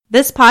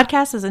This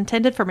podcast is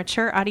intended for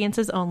mature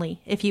audiences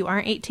only. If you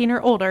aren't 18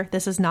 or older,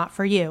 this is not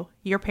for you.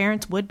 Your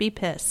parents would be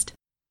pissed.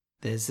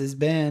 This is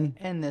Ben.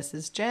 And this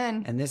is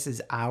Jen. And this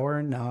is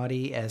Our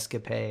Naughty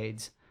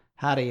Escapades.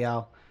 Howdy,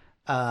 y'all.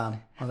 Well,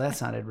 that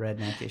sounded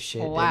redneck as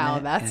shit, Wow, didn't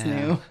it? that's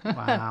new.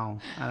 Wow.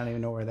 I don't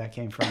even know where that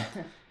came from.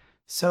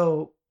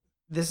 So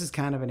this is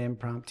kind of an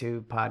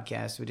impromptu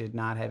podcast. We did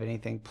not have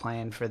anything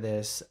planned for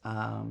this.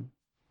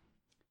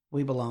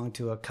 We belong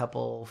to a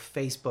couple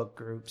Facebook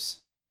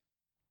groups.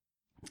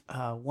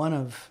 One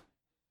of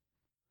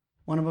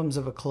them's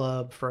of a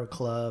club for a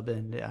club,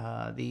 and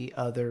the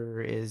other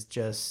is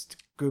just a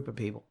group of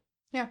people.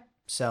 Yeah.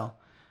 So,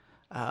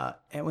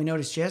 and we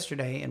noticed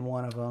yesterday in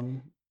one of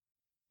them,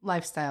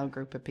 Lifestyle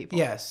group of people.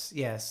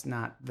 yes,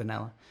 not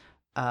vanilla,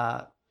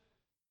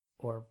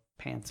 or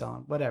pants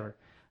on, whatever.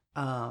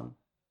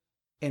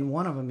 In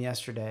one of them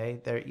yesterday,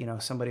 there,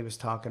 somebody was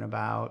talking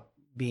about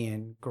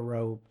being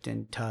groped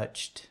and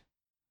touched,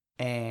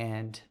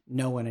 and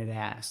no one had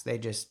asked. They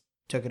just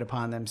took it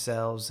upon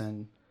themselves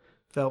and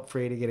felt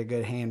free to get a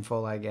good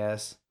handful, I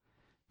guess,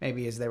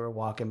 maybe as they were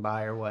walking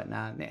by or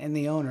whatnot. And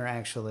the owner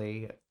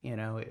actually,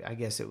 I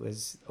guess it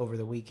was over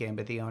the weekend,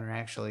 but the owner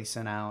actually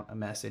sent out a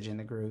message in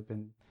the group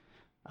and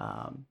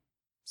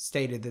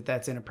stated that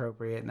that's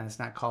inappropriate and that's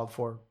not called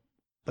for.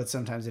 But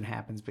sometimes it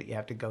happens, but you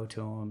have to go to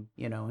them,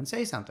 and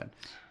say something.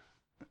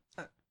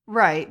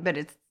 Right, but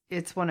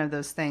it's one of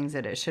those things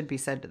that it should be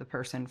said to the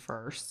person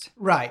first.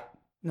 Right.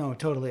 No,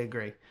 totally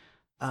agree.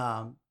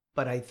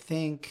 But I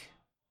think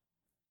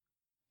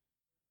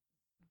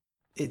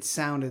it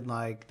sounded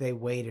like they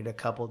waited a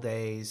couple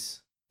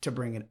days to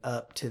bring it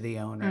up to the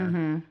owner.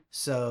 Mm-hmm.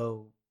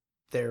 So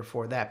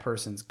therefore that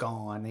person's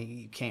gone.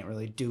 You can't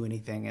really do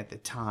anything at the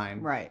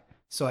time. Right.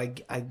 So I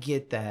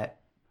get that.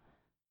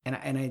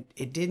 And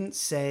it didn't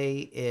say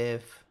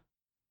if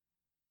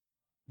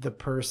the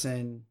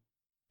person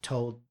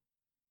told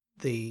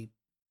the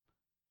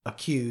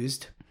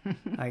accused,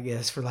 I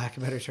guess, for lack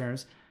of better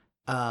terms,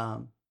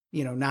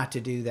 not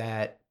to do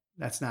that.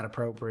 That's not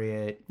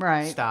appropriate.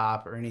 Right.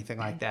 Stop or anything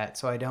like that.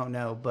 So I don't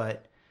know,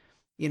 but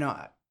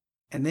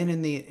and then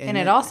and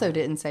it also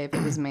didn't say if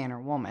it was man or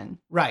woman.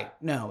 Right.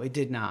 No, it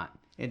did not.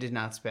 It did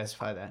not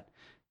specify that.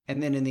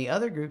 And then in the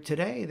other group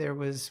today,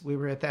 we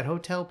were at that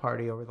hotel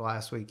party over the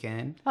last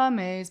weekend.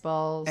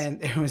 Amazeballs.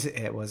 And it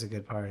was a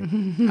good party.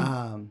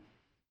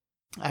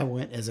 I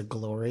went as a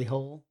glory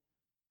hole.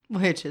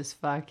 Which is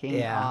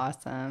fucking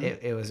awesome.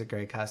 It was a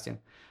great costume.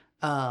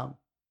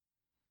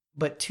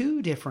 But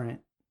two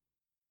different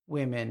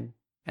women,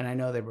 and I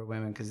know they were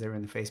women because they were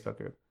in the Facebook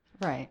group.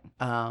 Right.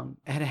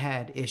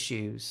 Had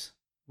issues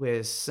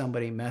with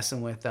somebody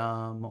messing with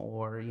them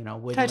or,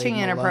 wouldn't touching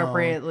leave them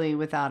inappropriately alone.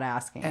 without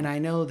asking. And I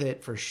know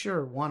that for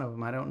sure one of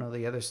them, I don't know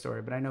the other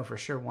story, but I know for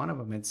sure one of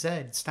them had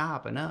said,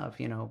 stop, enough,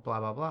 blah,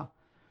 blah, blah.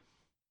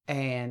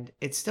 And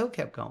it still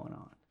kept going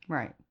on.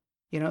 Right.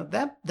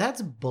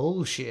 That's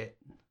bullshit.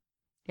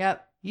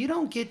 Yep. You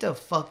don't get to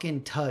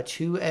fucking touch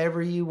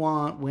whoever you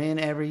want,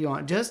 whenever you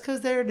want. Just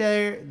because they're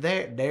there.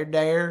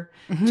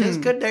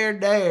 Just because they're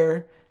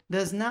there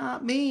does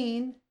not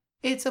mean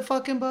it's a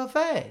fucking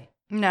buffet.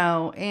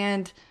 No,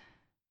 and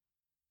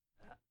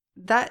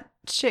that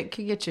shit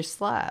could get you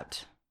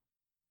slapped.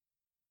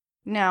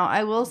 Now,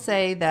 I will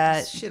say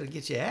that shit'll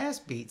get your ass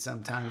beat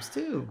sometimes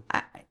too.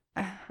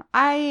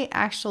 I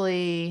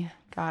actually,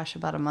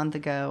 about a month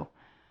ago,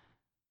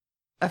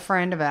 a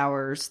friend of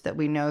ours that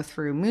we know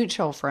through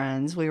mutual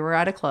friends, we were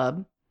at a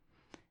club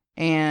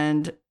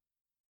and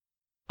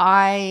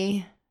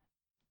I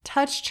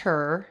touched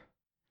her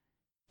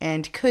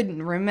and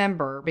couldn't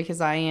remember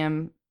because I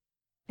am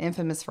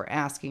infamous for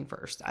asking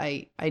first.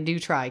 I do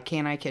try,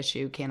 can I kiss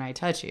you? Can I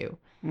touch you?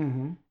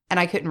 Mm-hmm. And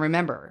I couldn't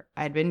remember.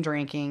 I'd been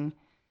drinking.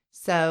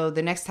 So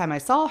the next time I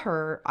saw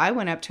her, I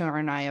went up to her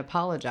and I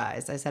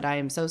apologized. I said, I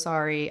am so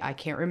sorry. I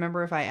can't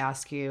remember if I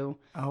asked you.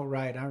 Oh,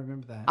 right. I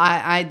remember that.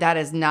 I that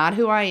is not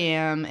who I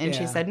am. And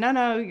she said,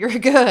 no, you're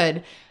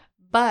good.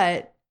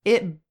 But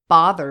it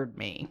bothered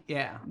me.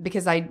 Yeah.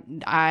 Because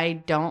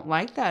I don't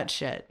like that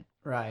shit.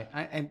 Right.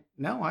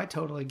 I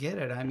totally get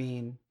it. I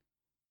mean,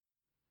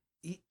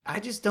 I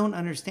just don't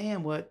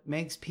understand what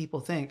makes people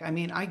think. I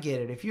mean, I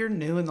get it. If you're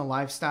new in the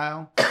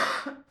lifestyle,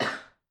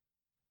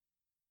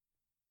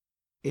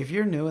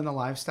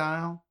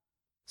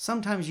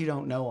 sometimes you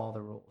don't know all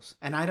the rules.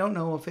 And I don't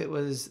know if it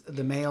was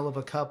the male of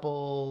a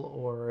couple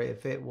or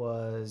if it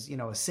was,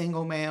 a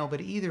single male,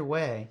 but either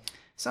way,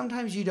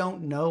 sometimes you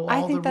don't know all the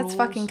rules. I think that's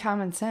fucking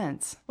common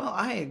sense. Well,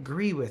 I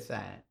agree with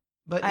that.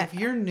 But if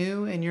you're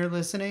new and you're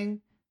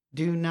listening,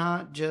 do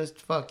not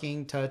just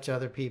fucking touch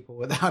other people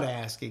without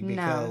asking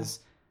because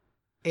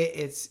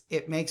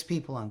it makes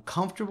people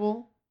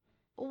uncomfortable.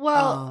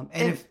 Well,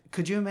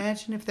 could you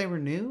imagine if they were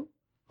new?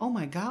 Oh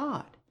my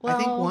God. Well, I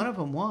think one of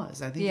them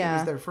was. I think it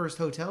was their first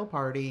hotel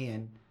party.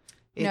 And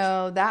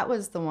no, that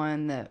was the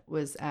one that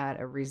was at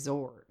a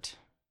resort.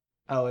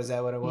 Oh, is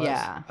that what it was?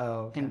 Yeah. Oh,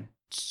 okay. And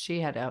she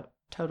had a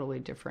totally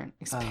different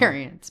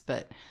experience,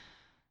 but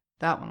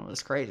that one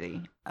was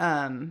crazy.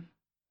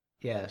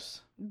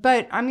 Yes.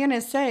 But I'm going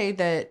to say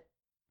that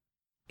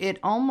it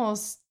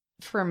almost,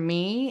 for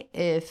me,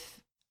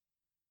 if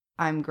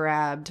I'm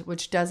grabbed,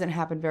 which doesn't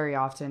happen very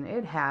often,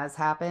 it has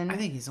happened. I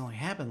think it's only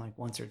happened like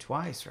once or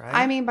twice, right?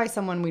 I mean, by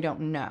someone we don't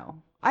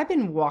know. I've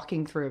been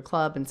walking through a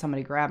club and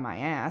somebody grabbed my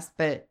ass,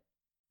 but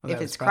Well, if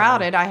that it's was probably-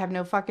 crowded, I have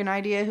no fucking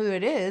idea who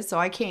it is, so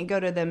I can't go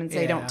to them and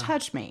say, Yeah. don't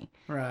touch me.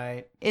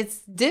 Right. It's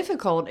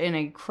difficult in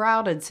a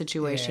crowded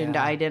situation to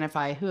Yeah.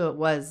 identify who it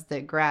was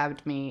that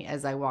grabbed me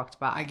as I walked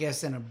by. I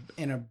guess in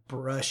a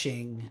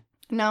brushing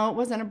No, it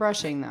wasn't a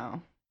brushing,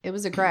 though. It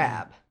was a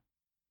grab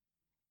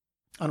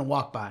on a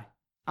walk by.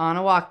 on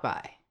a walk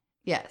by.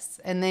 Yes.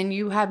 And then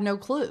you have no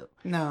clue.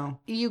 No.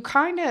 You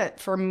kind of,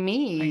 for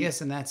me, I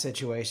guess in that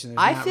situation, there's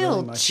I not feel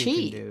really much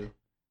cheap. you can do.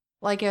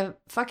 like a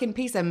fucking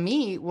piece of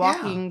meat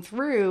walking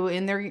through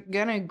and they're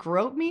gonna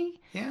grope me.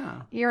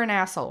 Yeah. You're an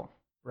asshole.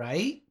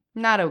 Right?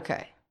 Not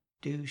okay.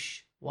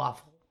 Douche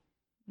waffle.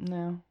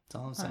 No. That's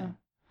all I'm saying.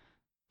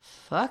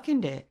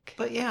 Fucking dick.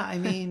 But yeah, I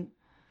mean,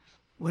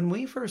 when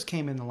we first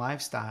came in the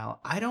lifestyle,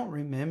 I don't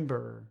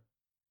remember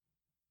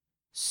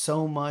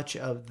so much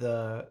of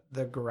the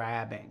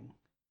grabbing.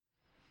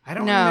 I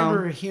don't No.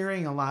 remember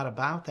hearing a lot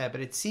about that,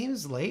 but it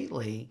seems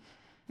lately,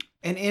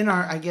 and in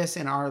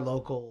our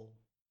local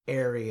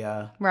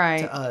area, Right.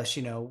 to us,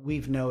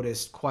 we've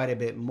noticed quite a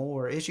bit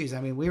more issues.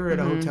 I mean, we were at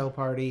a Mhm. hotel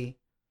party,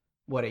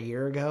 a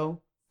year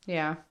ago,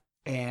 Yeah.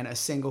 and a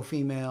single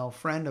female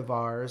friend of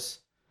ours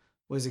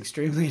was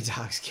extremely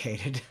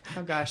intoxicated.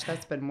 Oh gosh,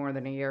 that's been more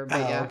than a year, but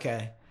yeah.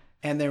 Okay.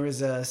 And there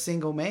was a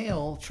single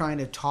male trying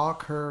to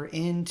talk her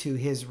into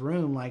his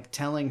room, like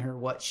telling her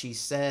what she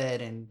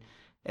said. And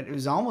it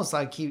was almost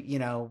like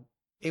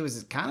it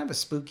was kind of a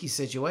spooky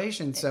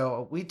situation.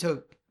 So we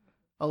took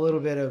a little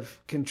bit of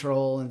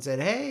control and said,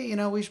 hey,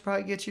 we should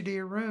probably get you to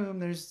your room.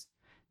 There's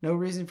no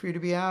reason for you to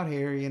be out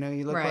here. You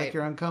look like Right.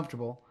 you're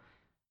uncomfortable.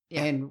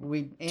 Yeah.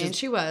 And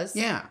she was.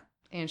 yeah.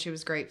 And she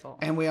was grateful.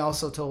 And we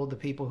also told the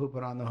people who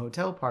put on the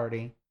hotel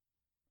party,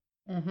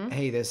 Mm-hmm.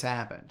 hey, this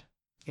happened.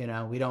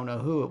 We don't know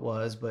who it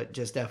was, but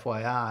just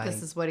FYI.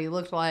 This is what he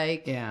looked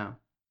like. Yeah.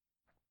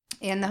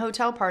 And the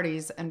hotel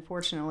parties,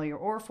 unfortunately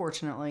or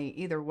fortunately,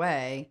 either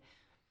way,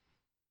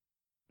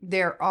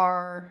 there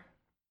are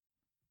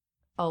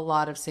a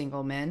lot of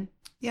single men.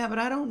 Yeah, but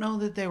I don't know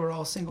that they were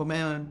all single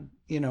men,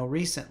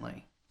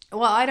 recently.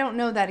 Well, I don't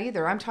know that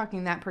either. I'm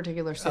talking that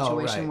particular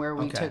situation right. where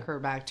we Okay. took her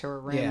back to her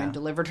room Yeah. and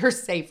delivered her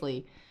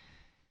safely.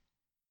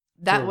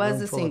 To That a was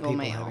room a full of single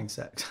people male. having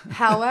sex.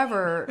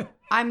 However,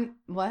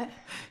 what?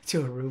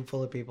 To a room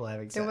full of people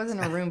having sex. There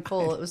wasn't a room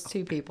full. It was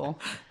 2 people.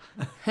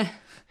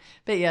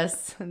 But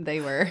yes,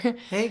 they were.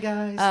 Hey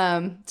guys.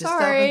 Just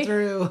Sorry. stopping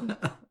through.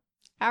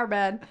 Our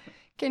bad.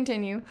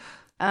 Continue.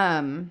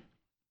 And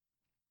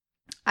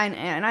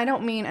I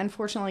don't mean,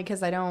 unfortunately,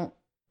 because I don't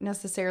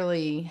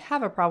necessarily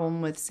have a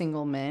problem with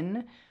single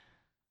men.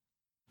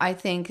 I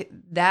think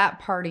that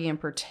party in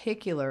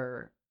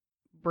particular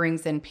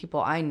brings in people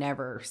I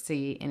never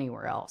see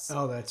anywhere else.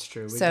 Oh, that's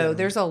true. So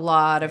there's a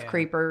lot of Yeah.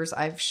 creepers.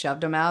 I've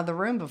shoved them out of the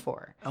room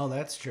before. Oh,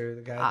 that's true.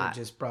 The guy that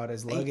just brought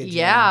his luggage.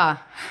 Yeah.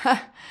 in.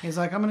 He's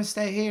like, I'm going to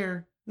stay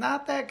here.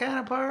 Not that kind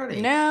of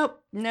party. Nope.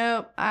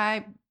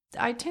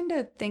 I tend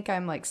to think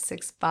I'm like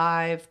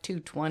 6'5",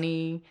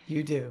 220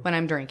 You do. when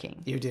I'm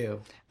drinking. You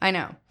do. I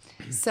know.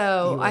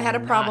 So You I had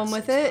a are problem not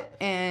with 6'5". it,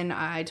 and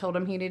I told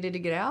him he needed to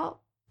get out.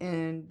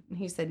 And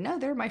he said, no,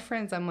 they're my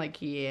friends. I'm like,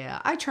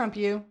 yeah, I trump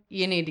you.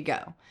 You need to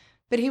go.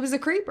 But he was a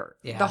creeper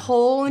Yeah, the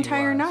whole he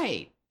entire was.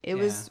 night. It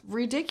Yeah. was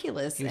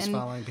ridiculous. He was And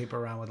following people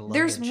around with luggage.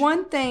 there's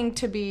one thing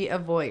to be a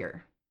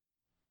voyeur.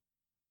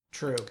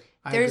 True.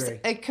 I There's agree.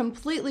 a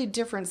completely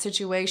different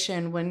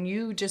situation when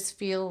you just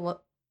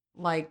feel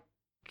like,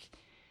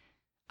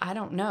 I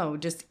don't know,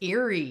 just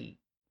eerie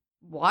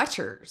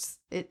watchers.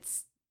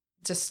 It's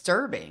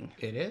disturbing.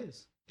 It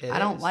is. I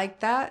don't like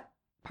that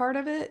part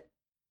of it.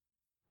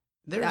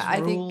 There's I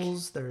think-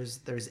 rules.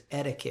 There's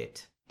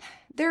etiquette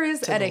There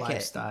is to the etiquette.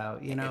 lifestyle,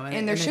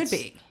 and there should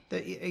it's- be.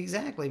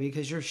 Exactly,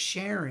 because you're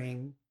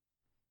sharing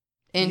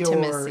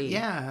Intimacy.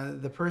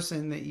 the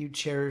person that you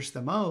cherish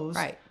the most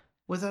Right.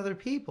 with other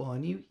people,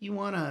 and you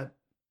want to.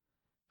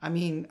 I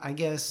mean, I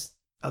guess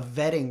a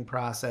vetting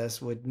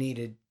process would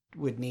need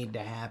to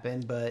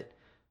happen, but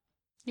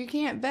You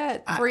can't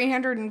bet I-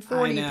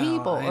 340 I know,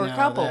 people I or know,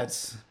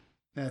 couples.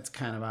 That's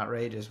kind of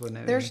outrageous,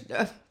 wouldn't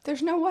it?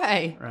 There's no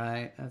way.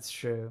 Right, that's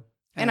true.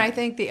 And I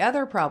think the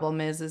other problem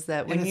is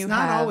that when and it's you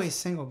not have always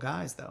single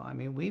guys, though. I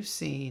mean, we've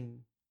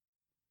seen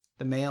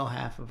the male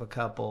half of a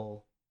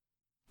couple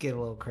get a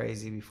little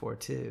crazy before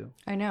too.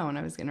 I know, and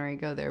I was getting ready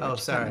to go there, but Oh, you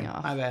cut sorry, me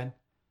off. my bad.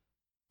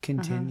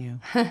 Continue.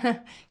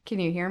 Can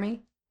you hear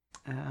me?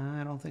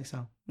 I don't think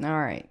so. All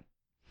right.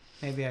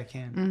 Maybe I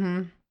can.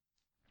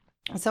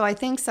 Mm-hmm. So I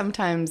think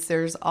sometimes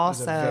there's It was a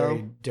also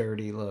very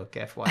dirty look,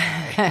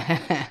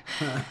 FYI.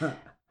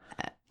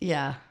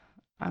 yeah.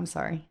 I'm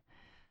sorry.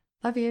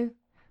 Love you.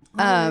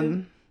 Love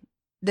you.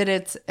 That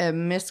it's a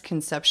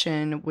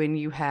misconception when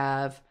you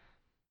have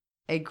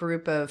a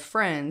group of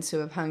friends who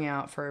have hung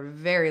out for a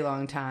very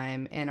long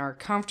time and are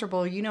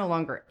comfortable. You no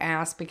longer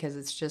ask because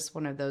it's just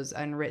one of those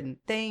unwritten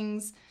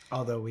things.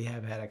 Although we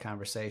have had a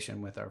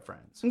conversation with our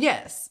friends.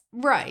 Yes,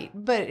 right.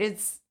 But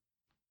it's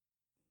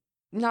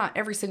not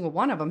every single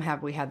one of them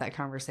have we had that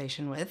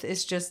conversation with.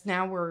 It's just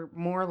now we're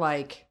more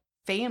like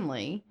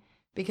family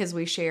because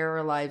we share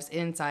our lives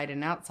inside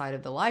and outside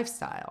of the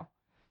lifestyle.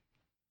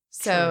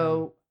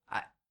 So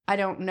I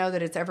don't know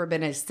that it's ever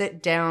been a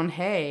sit down,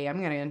 hey,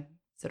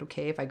 is it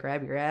okay if I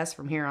grab your ass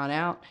from here on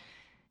out?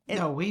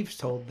 No, we've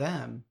told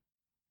them,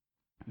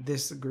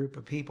 this group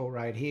of people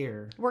right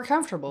here, We're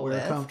comfortable we're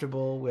with.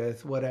 comfortable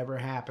with whatever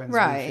happens.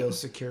 Right. We feel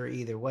secure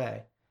either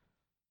way.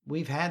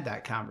 We've had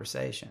that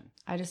conversation.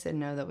 I just didn't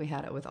know that we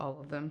had it with all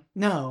of them.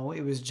 No,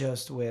 it was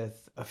just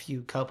with a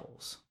few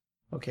couples.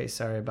 Okay,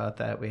 sorry about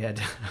that. We had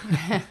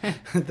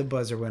to, the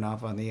buzzer went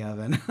off on the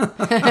oven.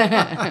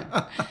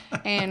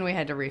 And we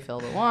had to refill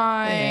the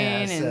wine, Yeah,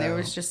 and there so-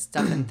 was just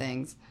stuff and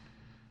things.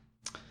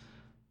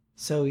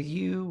 So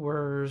you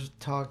were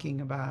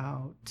talking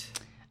about...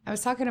 I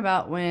was talking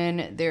about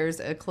when there's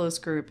a close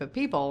group of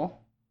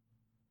people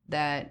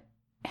that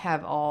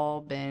have all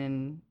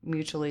been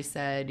mutually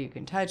said, you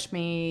can touch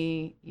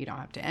me, you don't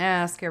have to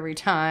ask every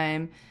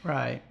time.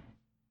 Right.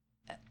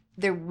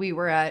 We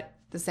were at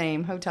the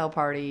same hotel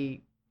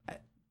party a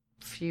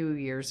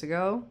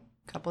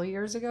couple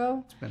years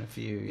ago. It's been a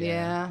few,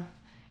 Yeah.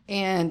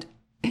 And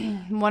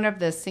one of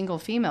the single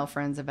female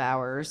friends of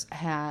ours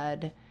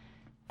had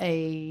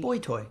a Boy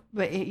toy.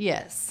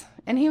 yes.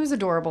 And he was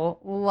adorable.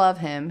 Love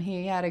him.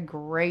 He had a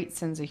great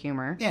sense of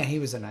humor. Yeah, he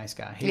was a nice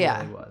guy. He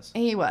Yeah. really was.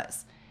 He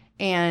was.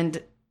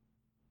 And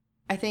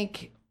I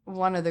think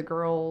one of the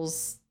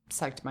girls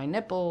sucked my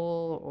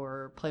nipple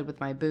or played with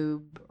my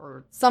boob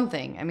or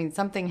something. I mean,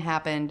 something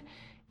happened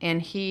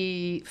and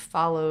he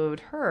followed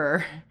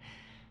her.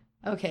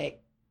 Okay.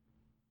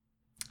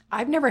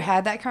 I've never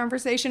had that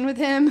conversation with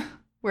him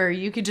where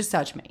you could just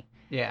touch me.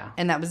 Yeah.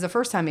 And that was the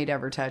first time he'd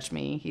ever touched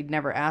me. He'd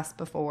never asked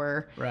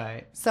before.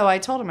 Right. So I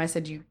told him, I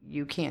said,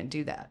 you can't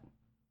do that.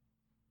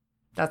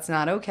 That's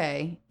not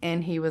okay.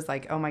 And he was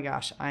like, oh my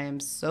gosh, I am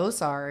so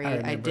sorry. I I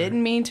remember.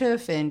 didn't mean to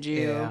offend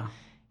you. Yeah.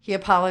 He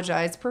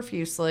apologized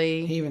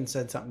profusely. He even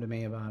said something to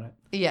me about it.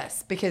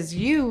 Yes, because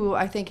you,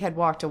 I think, had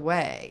walked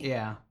away.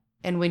 Yeah.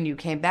 And when you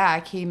came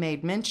back, he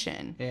made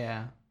mention.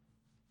 Yeah.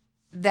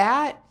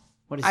 That,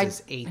 What is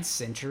this, 8th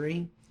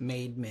century?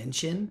 Made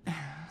mention?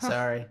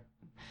 Sorry.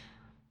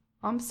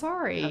 I'm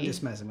sorry. I'm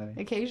just messing with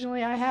you.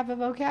 Occasionally I have a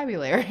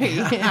vocabulary.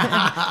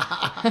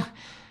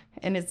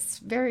 And it's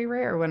very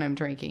rare when I'm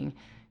drinking.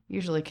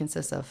 Usually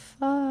consists of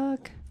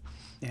fuck.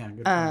 Yeah,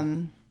 good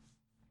point.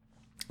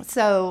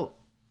 So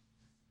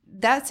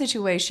that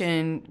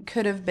situation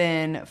could have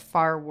been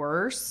far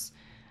worse,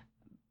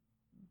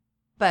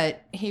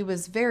 but he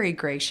was very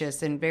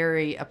gracious and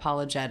very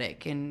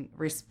apologetic and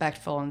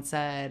respectful and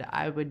said,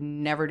 I would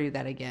never do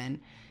that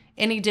again.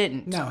 And he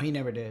didn't. No, he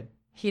never did.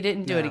 He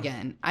didn't do it No.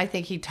 again. I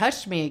think he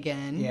touched me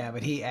again. Yeah,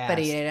 but he asked, But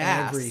he had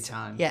asked. every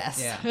time.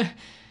 Yes. Yeah.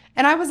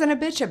 And I wasn't a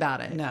bitch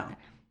about it. No.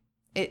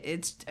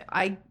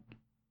 I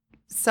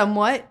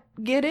somewhat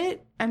get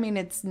it. I mean,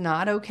 it's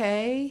not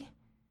okay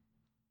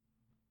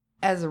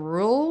as a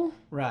rule,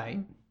 Right.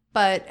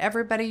 but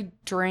everybody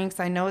drinks.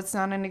 I know it's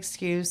not an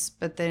excuse,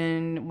 but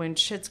then when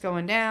shit's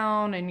going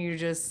down and you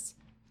just...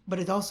 But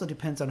it also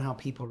depends on how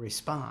people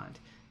respond.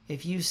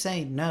 If you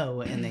say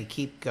no and they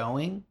keep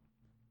going,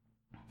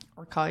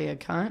 Or call you a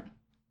cunt.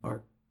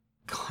 or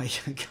call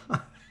you a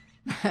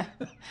cunt.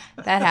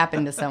 That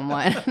happened to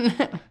someone.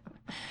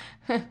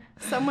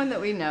 Someone that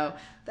we know.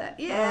 That,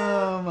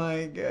 yeah. Oh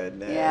my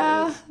goodness.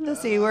 Yeah, the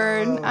C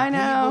word. Oh, I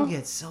know. People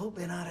get so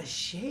bent out of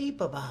shape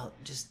about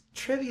just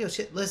trivial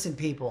shit. Listen,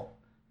 people,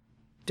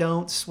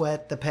 don't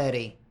sweat the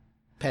petty,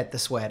 pet the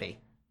sweaty.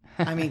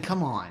 I mean,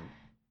 come on.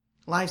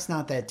 Life's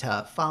not that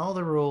tough. Follow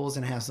the rules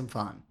and have some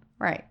fun.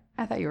 Right.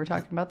 I thought you were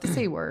talking about the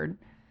C word.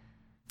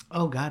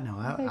 Oh, God, no.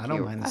 I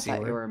don't mind the C I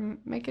thought word. you were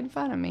making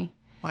fun of me.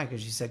 Why?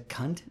 Because you said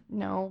cunt?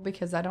 No,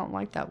 because I don't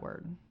like that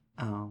word.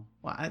 Oh,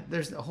 well,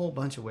 there's a whole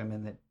bunch of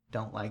women that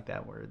don't like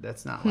that word.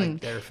 That's not like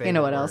their favorite You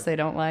know what word. else they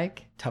don't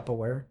like?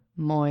 Tupperware?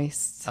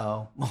 Moist.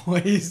 Oh,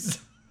 moist.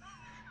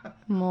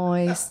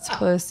 Moist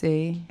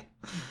pussy.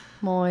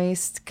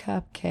 Moist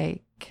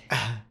cupcake.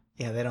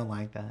 Yeah, they don't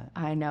like that.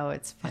 I know,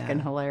 it's fucking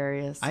Yeah.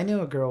 hilarious. I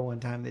knew a girl one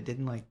time that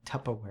didn't like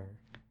Tupperware.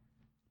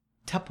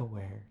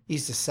 Tupperware.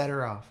 Used to set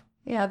her off.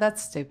 Yeah,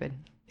 that's stupid.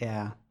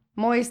 Yeah.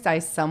 Moist I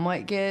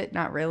somewhat get,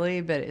 not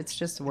really, but it's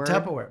just a word.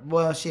 Tupperware.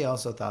 Well, she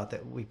also thought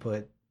that we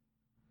put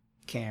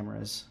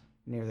cameras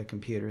near the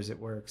computers at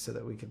work so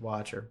that we could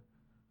watch her.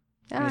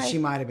 I mean, she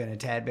might have been a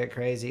tad bit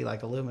crazy,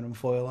 like aluminum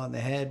foil on the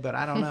head, but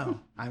I don't know.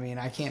 I mean,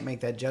 I can't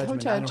make that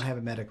judgment. I judge. don't have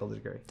a medical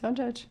degree. Don't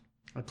judge.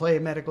 I play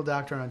a medical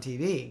doctor on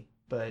TV,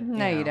 but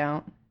No, you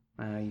don't.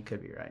 You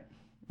could be right.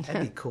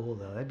 That'd be cool,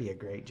 though. That'd be a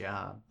great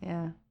job.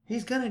 Yeah.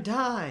 He's gonna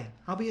die.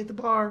 I'll be at the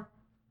bar.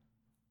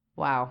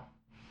 Wow.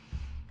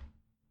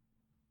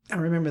 I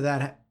remember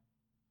that.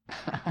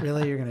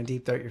 Really? You're gonna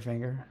deep throat your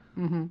finger?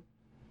 Mm-hmm.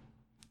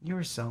 You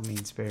were so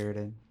mean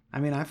spirited. I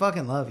mean, I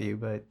fucking love you,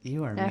 but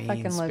you are I mean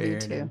fucking love you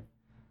spirited. too.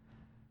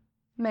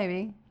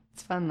 Maybe.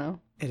 It's fun though.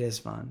 It is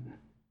fun.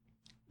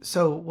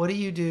 So what do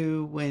you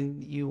do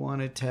when you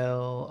want to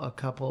tell a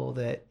couple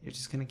that you're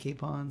just going to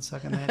keep on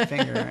sucking that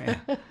finger?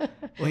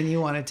 When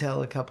you want to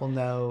tell a couple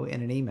no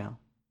in an email?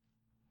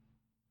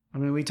 I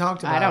mean, we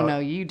talked about... I don't know.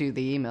 You do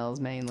the emails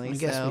mainly. I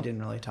guess we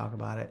didn't really talk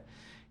about it.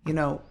 You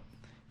know,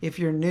 if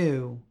you're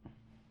new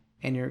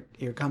and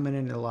you're coming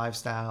into the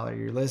lifestyle, or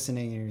you're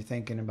listening and you're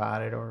thinking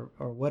about it, or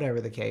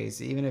whatever the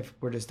case, even if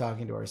we're just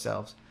talking to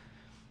ourselves,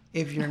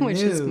 if you're Which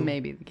new is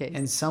maybe the case,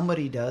 and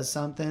somebody does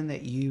something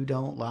that you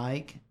don't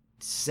like,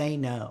 say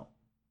no.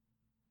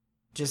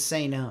 Just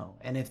say no.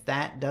 And if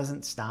that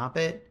doesn't stop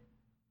it,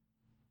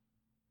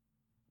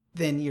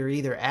 then you're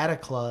either at a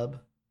club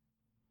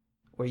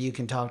where you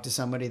can talk to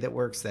somebody that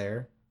works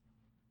there.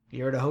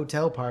 You're at a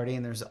hotel party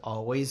and there's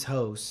always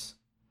hosts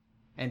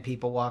and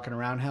people walking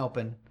around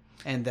helping,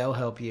 and they'll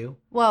help you.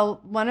 Well,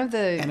 one of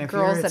the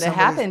girls that it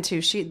happened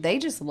to, they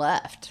just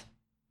left.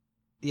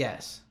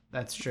 Yes,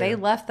 that's true. They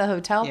left the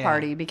hotel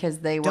party because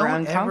they were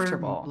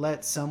uncomfortable. Don't ever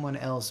let someone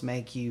else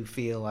make you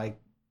feel like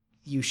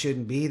you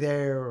shouldn't be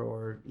there,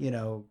 or, you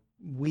know,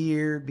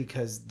 weird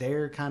because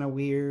they're kind of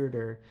weird,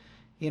 or,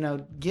 you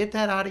know, get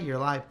that out of your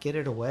life, get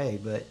it away.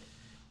 But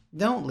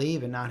don't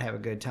leave and not have a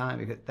good time,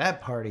 because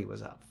that party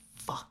was a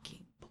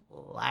fucking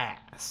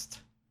blast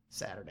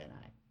Saturday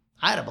night.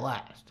 I had a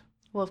blast.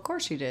 Well, of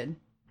course you did.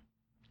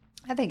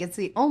 I think it's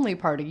the only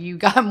party you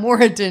got more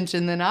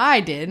attention than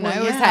I did, and I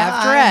was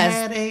half dressed. I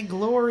had a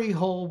glory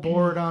hole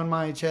board on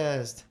my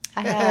chest.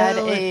 I had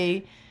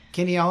a...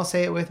 Can you all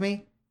say it with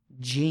me?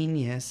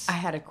 Genius. I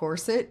had a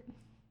corset.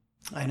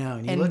 I know.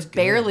 And you and looked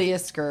barely good. A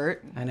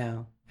skirt. I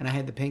know. And I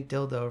had the pink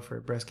dildo for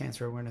Breast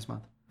Cancer Awareness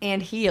Month.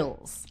 And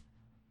heels.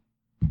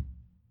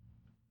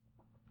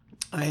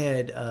 I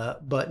had a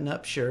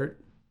button-up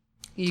shirt.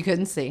 You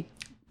couldn't see.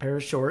 Pair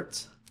of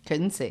shorts.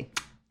 Couldn't see.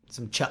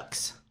 Some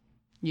Chucks.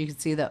 You could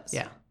see those.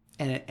 Yeah.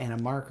 And a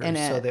marker, and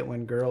so that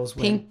when girls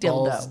went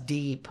balls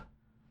deep,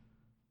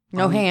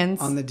 no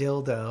hands on the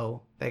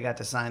dildo, they got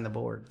to sign the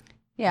board.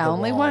 Yeah, the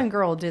only wall. one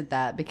girl did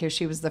that because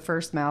she was the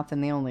first mouth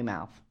and the only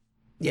mouth.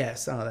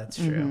 Yes, oh, that's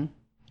true. Mm-hmm.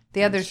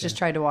 The others just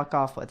tried to walk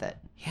off with it.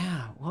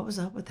 Yeah, what was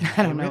up with that?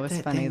 I don't know. It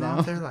was funny though.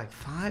 Off there like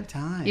 5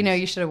 times. You know,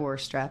 you should have wore a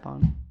strap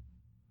on.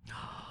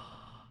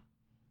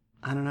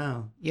 I don't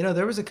know. You know,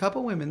 there was a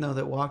couple women though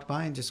that walked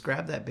by and just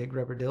grabbed that big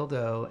rubber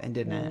dildo and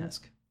didn't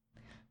ask.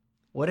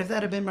 What if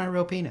that had been my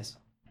real penis?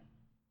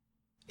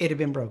 It'd have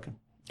been broken.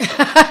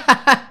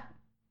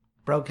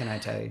 Broken, I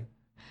tell you.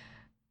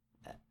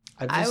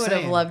 I would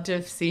have loved to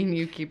have seen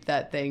you keep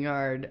that thing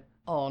hard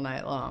all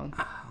night long.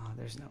 Oh,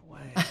 there's no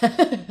way.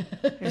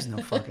 There's no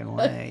fucking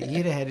way.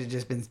 You'd have had to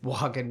just been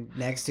walking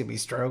next to me,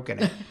 stroking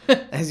it.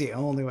 That's the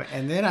only way.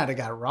 And then I'd have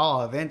got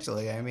raw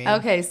eventually. I mean.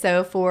 Okay,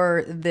 so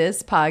for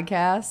this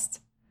podcast,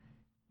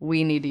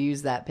 we need to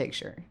use that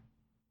picture.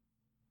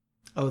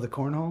 Oh, the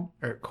cornhole?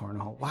 Or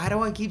cornhole. Why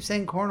do I keep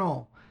saying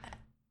cornhole?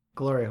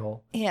 Glory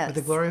hole. Yes. With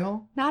the glory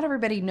hole? Not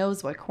everybody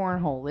knows what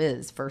cornhole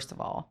is, first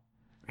of all.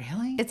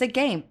 Really? It's a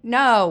game.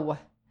 No.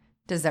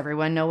 Does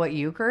everyone know what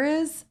euchre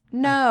is?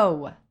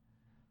 No.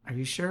 Are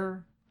you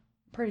sure?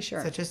 Pretty sure.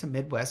 Is that just a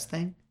Midwest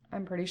thing?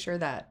 I'm pretty sure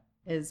that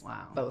is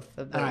both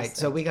of those. All right, things.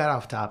 so we got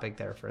off topic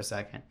there for a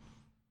second.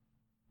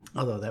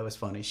 Although that was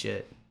funny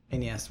shit.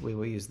 And yes, we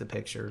will use the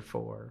picture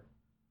for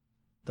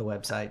the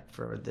website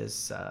for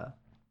this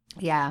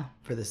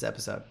for this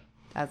episode.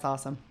 That's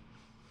awesome.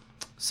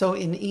 So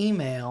in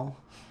email,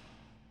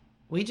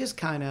 we just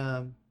kind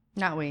of...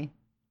 Not we.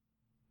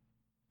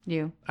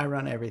 You. I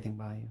run everything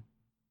by you.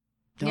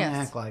 Don't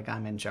act like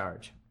I'm in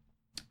charge.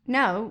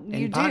 No,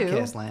 you in do. In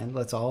podcast land,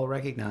 let's all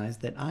recognize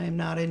that I am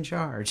not in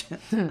charge.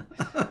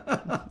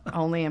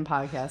 Only in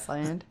podcast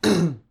land.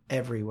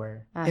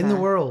 Everywhere. In the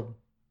world.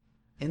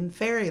 In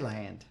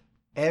fairyland.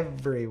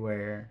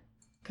 Everywhere.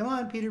 Come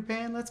on, Peter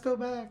Pan, let's go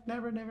back.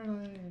 Never, never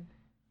land.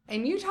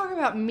 And you talk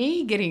about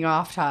me getting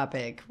off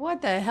topic.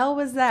 What the hell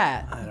was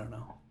that? I don't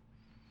know.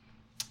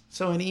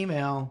 So in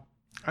email,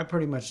 I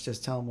pretty much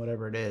just tell them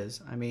whatever it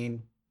is. I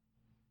mean,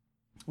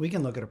 we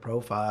can look at a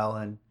profile,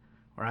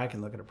 or I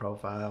can look at a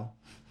profile.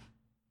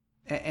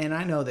 And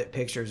I know that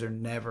pictures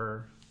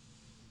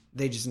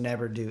they just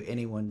never do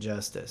anyone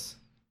justice.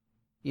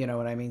 You know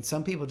what I mean?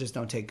 Some people just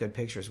don't take good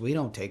pictures. We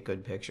don't take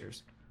good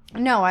pictures.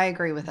 No, I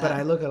agree with that. But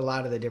I look at a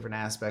lot of the different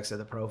aspects of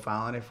the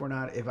profile, and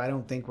if I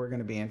don't think we're going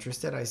to be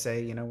interested, I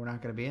say, we're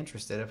not going to be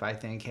interested. If I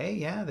think, hey,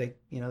 yeah, they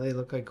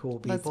look like cool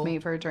people. Let's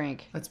meet for a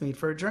drink.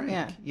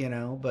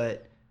 Yeah.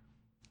 But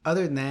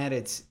other than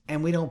that,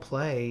 and we don't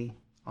play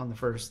on the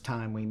first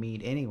time we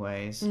meet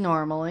anyways.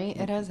 Normally,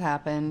 it has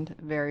happened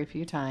very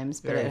few times,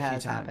 but it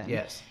has happened.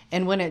 Yes.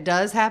 And when it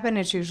does happen,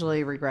 it's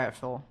usually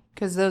regretful,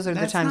 because those are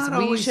the times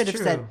we should have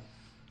said.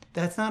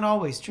 That's not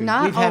always true.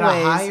 We've had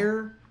a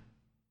higher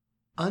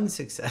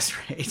unsuccess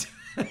rate.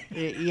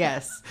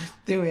 Yes.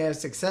 Then we have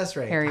success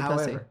rate.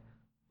 However,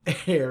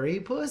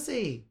 hairy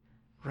pussy.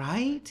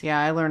 Right? Yeah,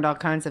 I learned all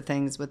kinds of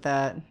things with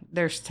that.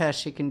 There's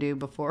tests you can do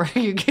before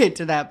you get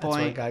to that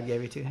point. That's why God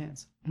gave you 2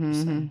 hands.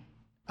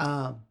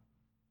 Mm-hmm.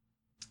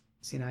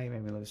 See, now you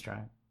made me lose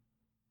track.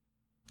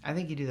 I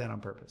think you do that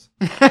on purpose.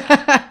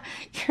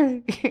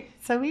 You're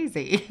so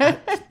easy.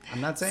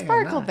 I'm not saying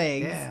Sparkle I'm not.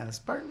 things. Yeah,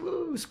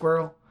 woo,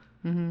 squirrel.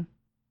 Mm-hmm.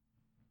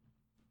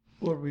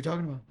 What were we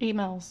talking about?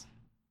 Emails.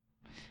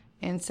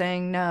 And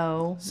saying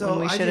no So when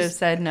we I should have just-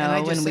 said and I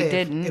no just when we say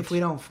didn't. If we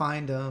don't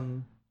find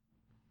them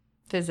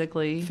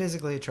physically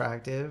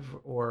attractive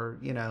or,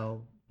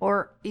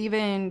 or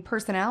even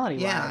personality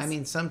wise. yeah, I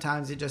mean,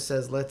 sometimes it just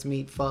says, let's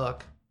meet,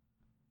 fuck.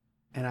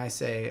 And I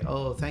say,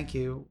 oh, thank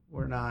you.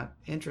 We're not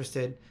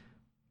interested.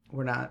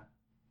 We're not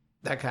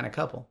that kind of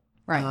couple.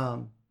 Right.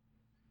 A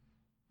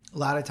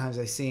lot of times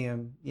I see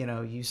them,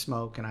 you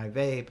smoke and I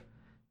vape,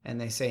 and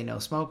they say no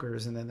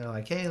smokers. And then they're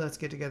like, hey, let's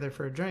get together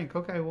for a drink.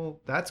 Okay, well,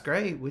 that's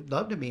great. We'd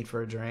love to meet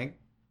for a drink.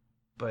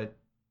 But,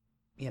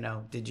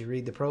 did you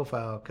read the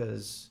profile?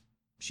 Because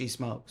she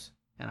smokes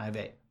and I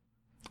vape.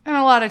 And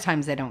a lot of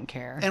times they don't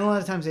care. And a lot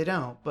of times they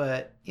don't.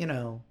 But,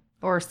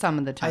 or some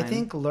of the time. I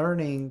think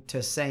learning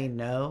to say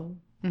no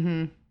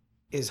mm-hmm.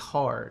 is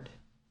hard.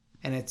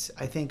 And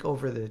I think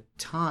over the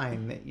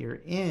time that you're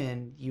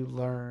in, you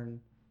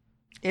learn.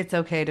 It's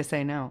okay to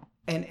say no.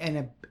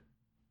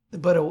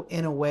 But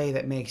in a way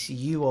that makes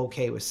you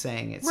okay with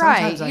saying it. Right.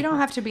 Sometimes you don't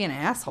have to be an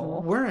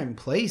asshole. We're in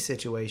play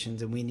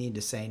situations and we need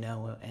to say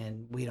no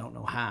and we don't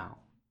know how.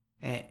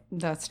 And,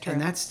 that's true.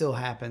 And that still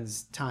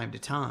happens time to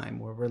time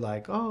where we're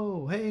like,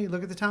 oh, hey,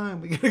 look at the time.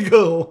 We got to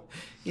go,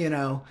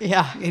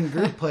 Yeah. In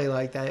group play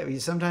like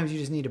that. Sometimes you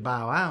just need to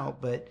bow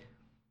out. But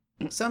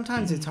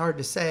sometimes it's hard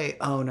to say,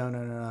 oh,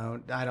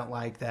 no, I don't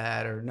like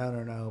that. Or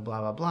no,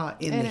 blah, blah, blah,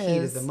 in the heat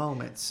of the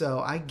moment. So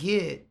I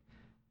get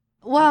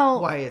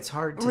why it's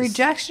hard to...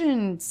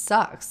 Rejection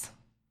sucks.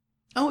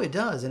 Oh, it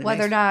does. And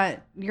whether or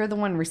not you're the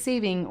one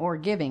receiving or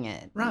giving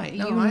it. Right.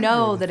 No, you I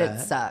know agree with that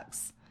it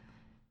sucks.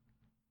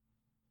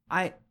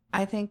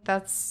 I think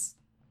that's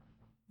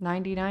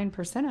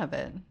 99% of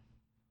it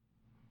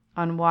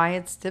on why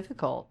it's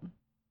difficult.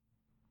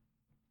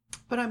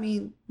 But I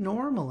mean,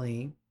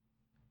 normally,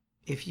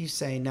 if you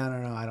say, no,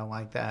 I don't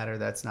like that, or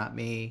that's not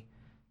me,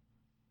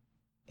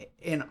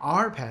 in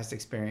our past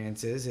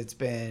experiences, it's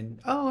been,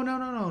 oh,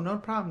 no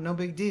problem, no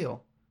big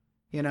deal.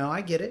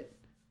 I get it.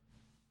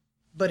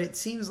 But it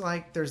seems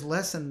like there's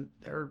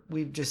or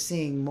we've just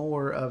seeing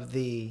more of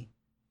the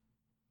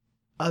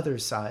other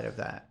side of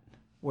that,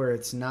 where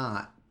it's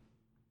not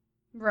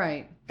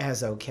right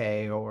as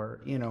okay,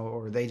 or,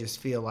 or they just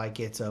feel like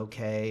it's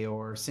okay,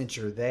 or since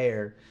you're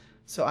there.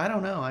 So I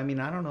don't know. I mean,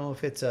 I don't know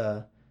if it's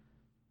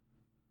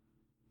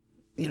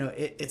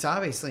it's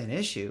obviously an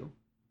issue,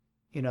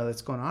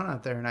 that's going on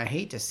out there. And I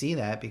hate to see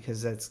that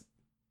because it's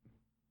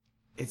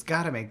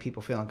got to make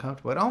people feel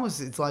uncomfortable.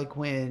 It's like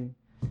when,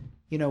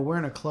 we're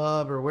in a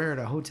club or we're at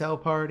a hotel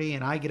party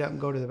and I get up and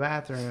go to the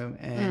bathroom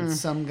and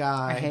some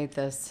guy I hate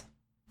this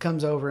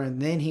comes over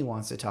and then he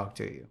wants to talk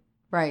to you.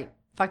 Right.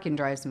 Fucking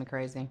drives me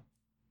crazy.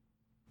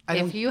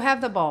 If you have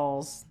the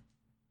balls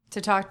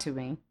to talk to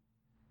me,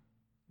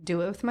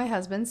 do it with my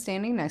husband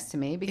standing next to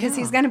me because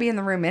he's going to be in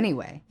the room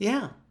anyway.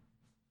 Yeah.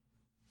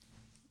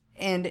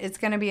 And it's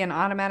going to be an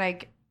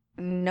automatic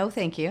no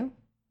thank you.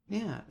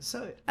 Yeah.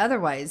 So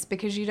otherwise,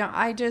 because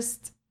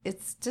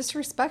it's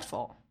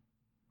disrespectful.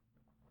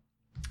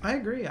 I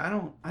agree. I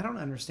don't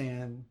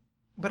understand,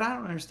 but I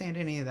don't understand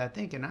any of that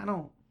thinking. I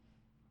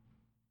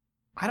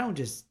don't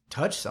just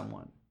touch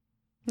someone.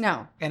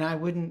 No. And I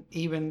wouldn't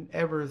even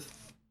ever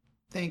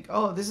think,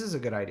 oh, this is a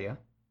good idea.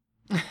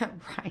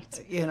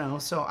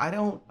 Right. So I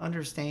don't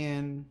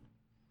understand.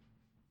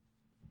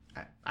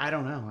 I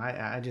don't know.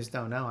 I just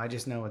don't know. I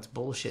just know it's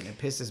bullshit and it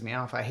pisses me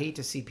off. I hate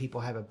to see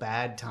people have a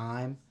bad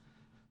time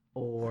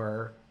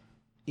or,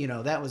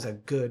 that was a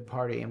good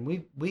party. And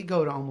we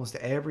go to almost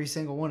every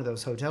single one of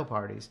those hotel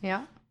parties.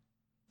 Yeah.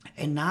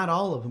 And not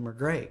all of them are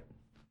great.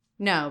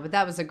 No, but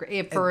that was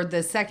for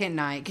the second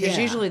night. Because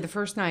usually the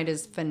first night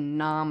is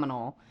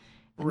phenomenal.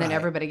 And then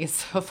everybody gets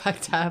so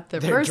fucked up the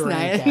they're first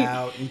night.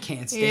 out and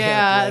can't stay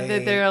up late.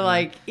 That they're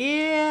like,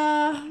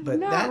 but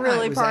not that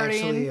really night was partying.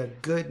 actually a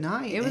good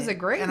night. It was a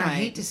great night. And I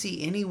hate night. to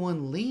see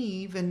anyone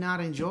leave and not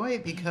enjoy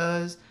it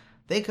because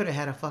they could have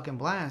had a fucking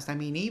blast. I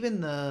mean,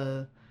 even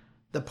the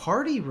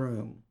party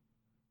room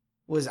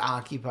was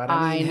occupied.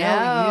 I mean,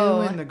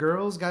 hell, you and the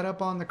girls got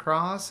up on the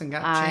cross and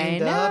got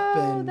chained up,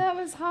 and that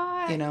was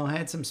hot.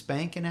 had some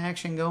spanking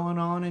action going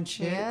on and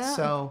shit. Yeah.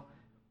 So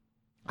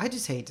I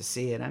just hate to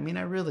see it. I mean,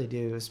 I really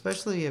do,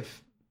 especially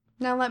if.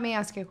 Now let me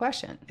ask you a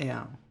question.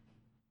 Yeah.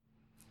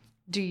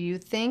 Do you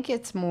think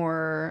it's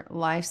more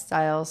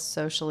lifestyle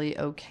socially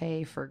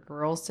okay for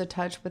girls to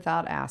touch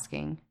without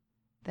asking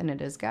than it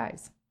is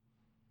guys?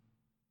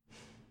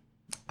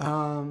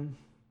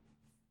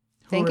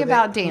 Think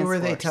about dance floors. Who are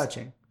they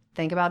touching?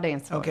 Think about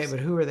dance floors. Okay,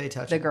 but who are they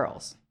touching? The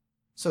girls.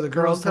 So the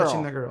girls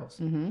touching the girls.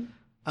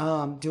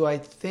 Mm-hmm. Do I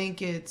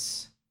think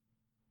it's...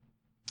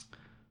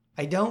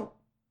 I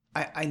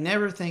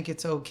never think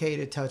it's okay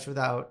to touch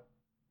without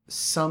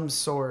some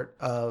sort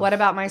of... What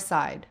about my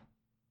side?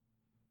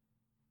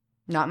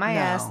 Not my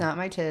ass, No. not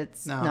my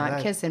tits, No,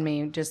 not kissing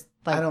me. Just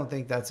like I don't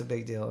think that's a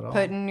big deal at all.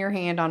 putting your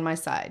hand on my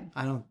side.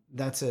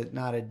 That's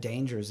not a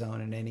danger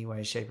zone in any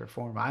way, shape, or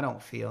form. I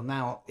don't feel.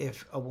 Now,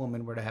 if a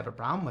woman were to have a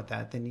problem with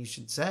that, then you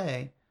should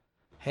say,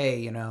 hey,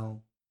 you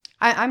know.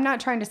 I'm not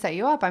trying to set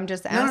you up. I'm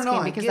just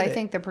asking because I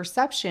think the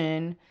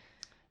perception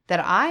that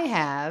I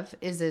have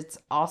is it's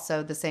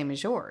also the same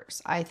as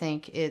yours. I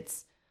think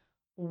it's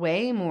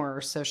way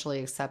more socially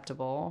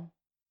acceptable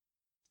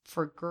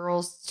for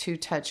girls to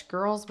touch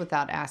girls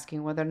without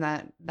asking whether or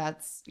not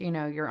that's, you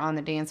know, you're on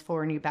the dance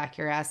floor and you back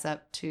your ass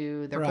up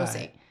to their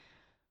pussy.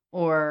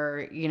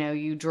 Or, you know,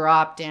 you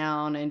drop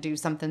down and do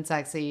something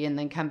sexy and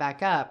then come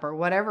back up or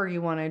whatever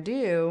you want to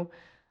do.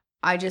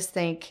 I just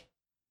think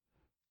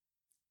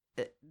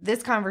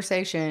this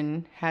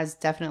conversation has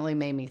definitely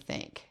made me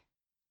think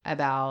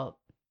about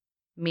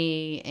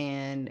me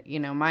and, you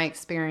know, my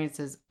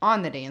experiences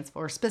on the dance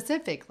floor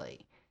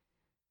specifically.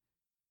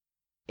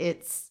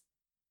 It's,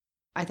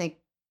 I think,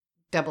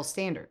 double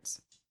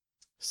standards.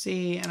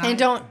 See,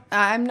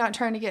 I'm not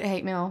trying to get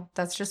hate mail.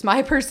 That's just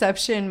my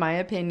perception, my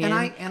opinion.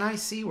 And I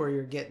see where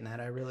you're getting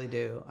at. I really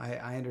do.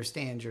 I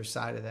understand your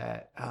side of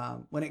that.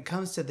 When it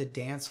comes to the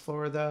dance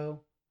floor,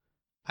 though,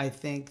 I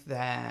think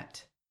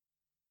that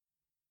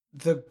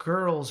the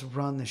girls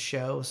run the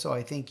show. So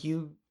I think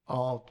you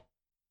all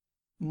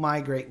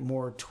migrate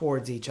more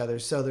towards each other.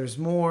 So there's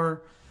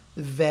more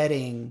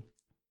vetting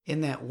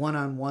in that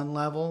one-on-one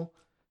level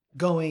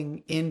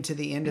going into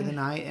the end of the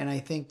night. And I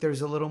think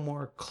there's a little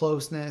more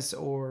closeness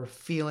or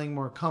feeling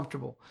more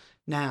comfortable.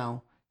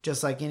 Now,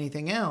 just like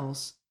anything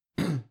else,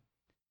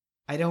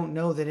 I don't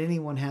know that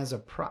anyone has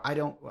I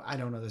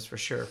don't know this for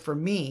sure. For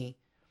me,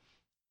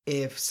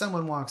 if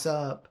someone walks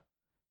up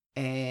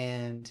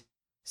and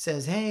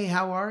says, hey,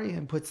 how are you?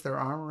 And puts their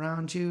arm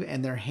around you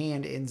and their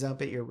hand ends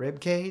up at your rib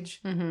cage.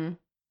 Mm-hmm.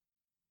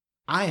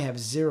 I have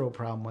zero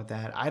problem with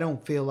that. I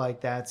don't feel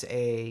like that's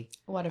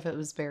What if it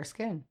was bare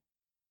skin?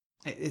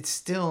 It's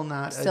still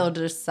not. Still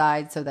just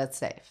side, so that's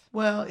safe.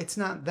 Well, it's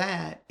not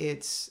that.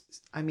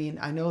 I mean,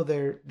 I know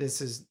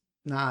this is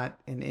not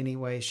in any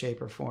way,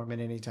 shape, or form in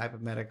any type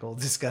of medical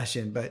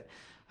discussion, but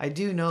I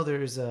do know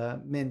there's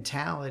a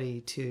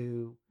mentality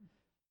to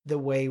the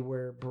way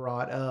we're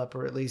brought up,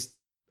 or at least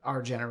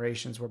our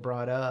generations were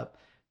brought up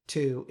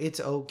to, it's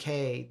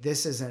okay.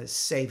 This is a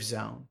safe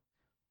zone.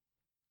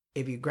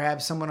 If you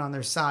grab someone on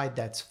their side,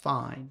 that's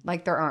fine.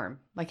 Like their arm.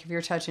 Like if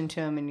you're touching to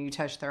them and you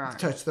touch their arm.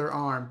 Touch their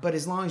arm. But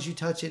as long as you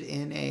touch it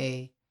in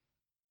a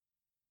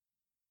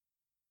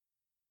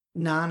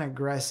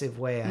non-aggressive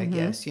way, I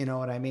guess. You know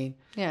what I mean?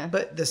 Yeah.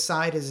 But the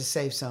side is a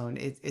safe zone.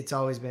 It's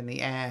always been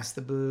the ass,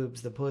 the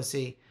boobs, the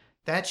pussy.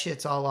 That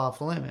shit's all off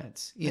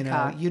limits. You know,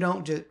 cock. You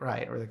don't just,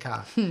 right, or the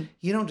cock.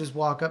 You don't just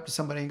walk up to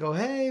somebody and go,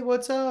 hey,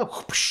 what's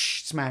up?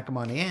 Whoosh, smack them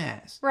on the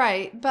ass.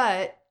 Right.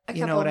 But a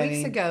couple of weeks I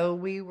mean? ago,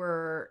 we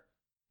were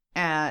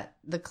at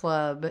the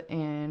club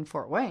in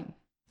Fort Wayne,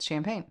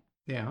 Champaign.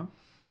 Yeah.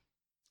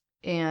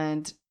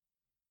 And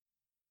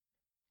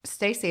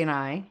Stacy and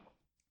I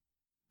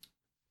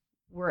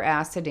were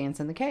asked to dance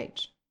in the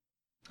cage.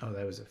 Oh,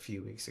 that was a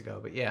few weeks ago,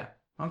 but yeah.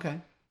 Okay.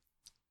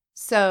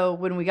 So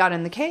when we got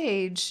in the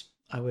cage,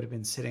 I would have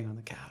been sitting on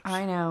the couch.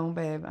 I know,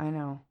 babe, I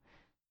know.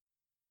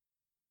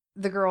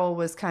 The girl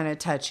was kind of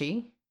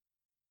touchy,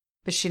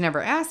 but she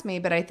never asked me,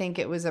 but I think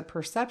it was a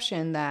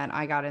perception that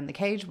I got in the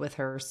cage with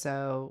her,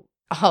 so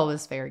all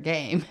was fair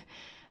game.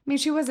 I mean,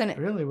 she wasn't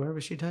Really? Where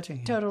was she touching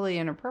him? totally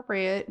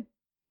inappropriate.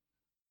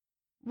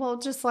 Well,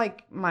 just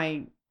like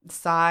my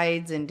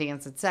sides and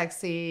dancing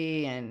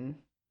sexy, and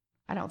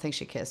I don't think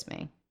she kissed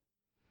me.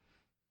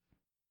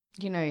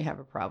 You know you have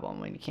a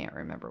problem when you can't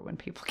remember when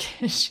people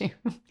kiss you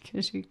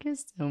because you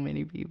kiss so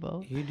many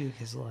people. You do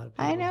kiss a lot of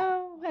people. I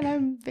know, and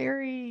I'm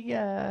very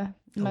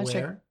much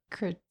aware.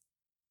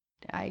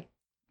 I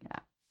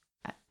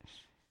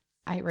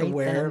rate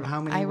aware them. of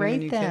how many I women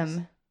rate you them. kiss?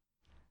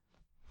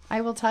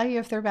 I will tell you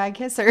if they're bad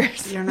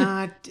kissers. You're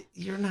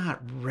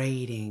not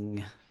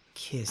rating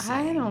kissing.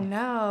 I don't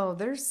know.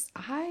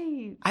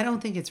 I don't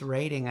think it's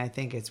rating. I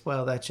think it's,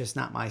 well, that's just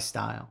not my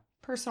style.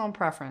 Personal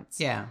preference.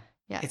 Yeah.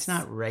 Yes. It's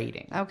not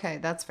rating. Okay,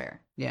 that's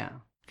fair. Yeah.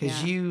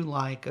 Because Yeah. you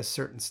like a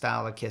certain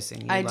style of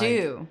kissing. I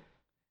do.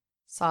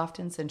 Soft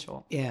and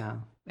sensual. Yeah.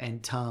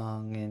 And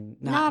tongue and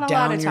Not not a lot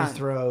down of your tongue.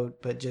 throat,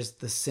 but just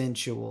the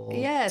sensual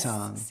Yes.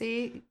 tongue.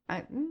 See,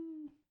 I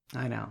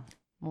know.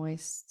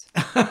 moist.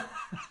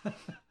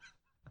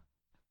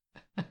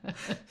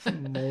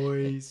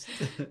 Moist.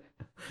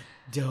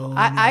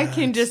 I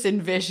can just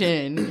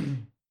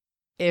envision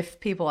if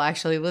people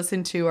actually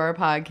listen to our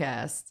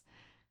podcast,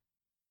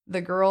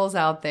 the girls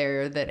out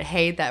there that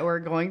hate that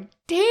word going,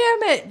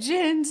 damn it,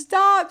 Jen,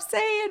 stop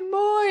saying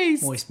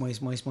moist. Moist.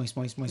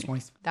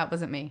 That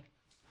wasn't me.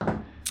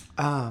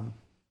 Um,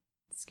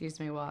 Excuse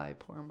me while I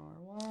pour more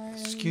wine.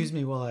 excuse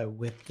me while I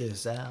whip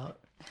this out.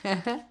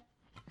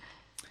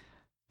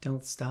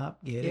 Don't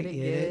stop. Get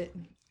it.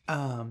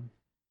 I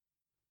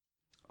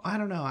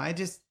don't know.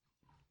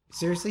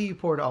 Seriously, you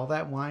poured all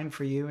that wine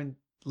for you and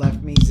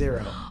left me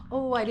 0.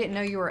 Oh, I didn't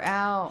know you were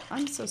out.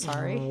 I'm so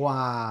sorry.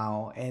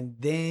 Wow. And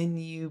then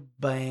you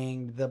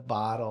banged the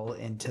bottle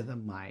into the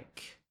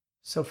mic.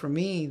 So for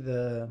me,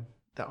 the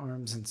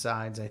arms and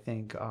sides, I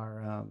think,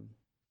 are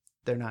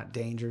they're not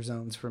danger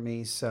zones for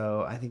me.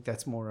 So I think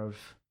that's more of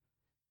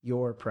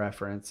your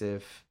preference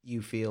if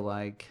you feel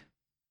like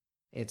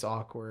it's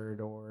awkward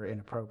or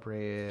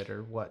inappropriate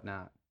or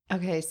whatnot.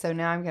 Okay, so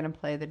now I'm going to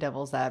play the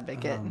devil's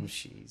advocate. Oh,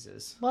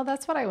 Jesus. Well,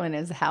 that's what I went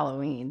as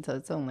Halloween, so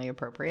it's only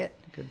appropriate.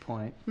 Good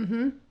point.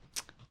 Mm-hmm.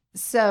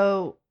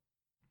 So,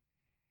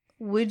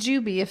 would you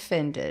be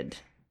offended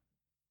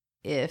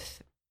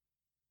if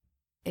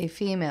a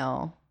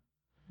female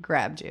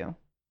grabbed you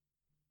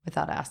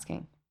without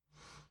asking?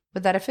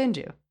 Would that offend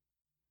you?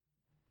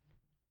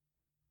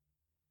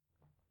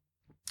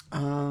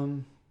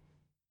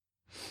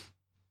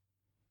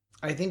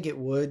 I think it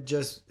would.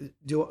 Just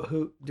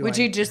would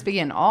you just be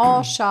in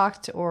all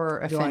shocked or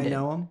offended? Do I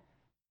know him?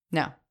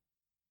 No.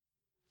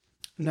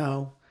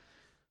 No.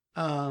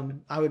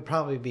 I would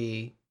probably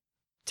be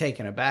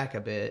taken aback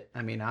a bit.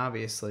 I mean,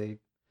 obviously,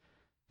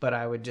 but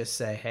I would just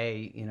say,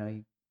 hey,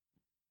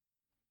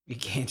 you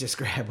can't just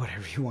grab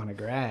whatever you want to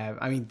grab.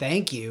 I mean,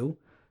 thank you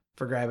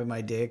for grabbing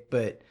my dick,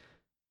 but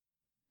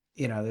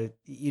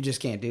you just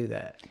can't do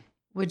that.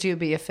 Would you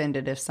be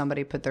offended if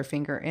somebody put their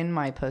finger in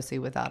my pussy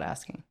without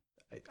asking?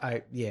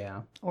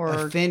 Yeah. Or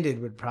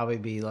offended would probably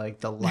be like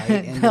the light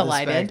end of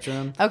the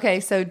spectrum. Okay,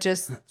 so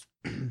just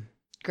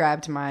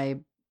grabbed my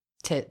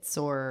tits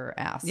or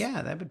ass.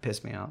 Yeah, that would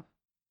piss me off.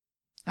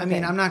 I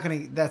mean,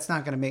 that's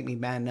not gonna make me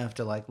mad enough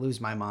to like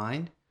lose my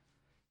mind,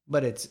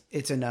 but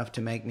it's enough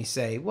to make me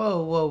say,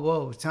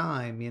 whoa,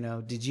 time,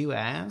 did you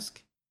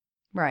ask?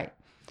 Right.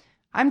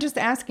 I'm just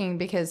asking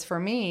because for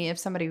me, if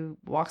somebody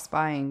walks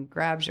by and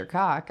grabs your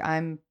cock,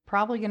 I'm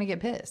probably going to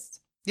get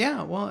pissed.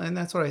 Yeah, well, and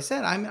that's what I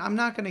said. I'm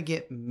not going to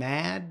get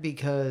mad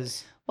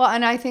because... Well,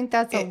 and I think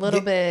that's a little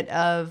bit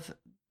of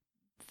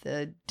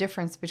the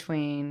difference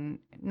between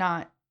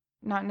not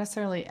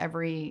necessarily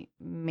every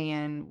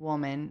man,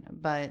 woman,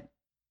 but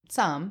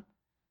some,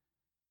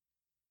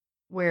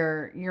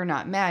 where you're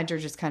not mad, you're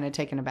just kind of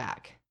taken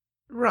aback.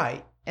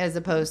 Right. As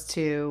opposed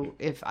to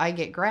if I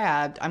get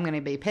grabbed, I'm going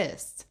to be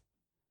pissed.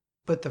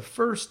 But the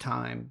first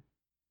time,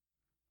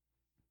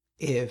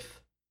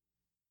 if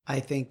I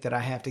think that I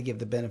have to give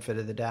the benefit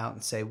of the doubt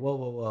and say,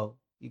 whoa,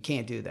 you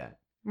can't do that.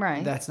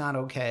 Right. That's not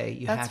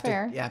okay. That's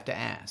fair. You have to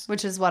ask.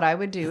 Which is what I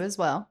would do as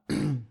well.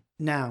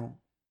 Now,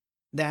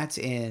 that's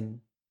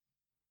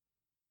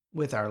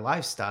with our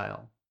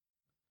lifestyle.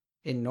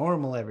 In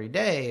normal every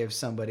day, if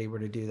somebody were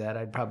to do that,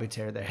 I'd probably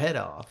tear their head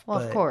off. Well,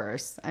 but, of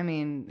course. I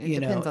mean, it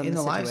depends on in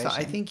the lifestyle,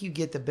 situation. I think you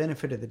get the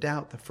benefit of the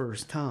doubt the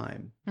first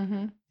time.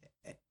 Mm-hmm.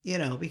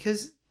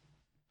 Because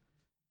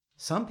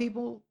some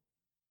people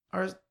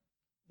are,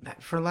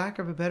 for lack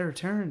of a better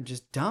term,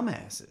 just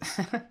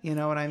dumbasses. You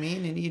know what I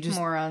mean? And you just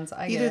morons.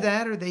 Either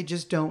that or they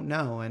just don't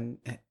know. And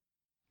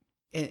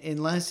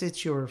unless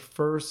it's your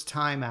first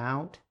time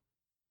out,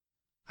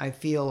 I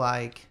feel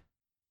like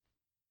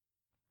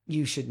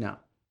you should know.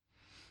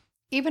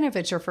 Even if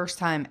it's your first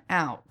time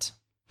out,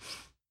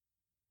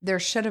 there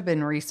should have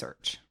been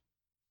research.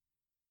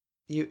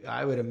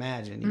 I would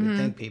imagine. You would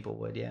think people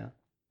would, yeah.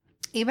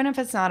 Even if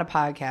it's not a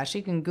podcast,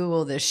 you can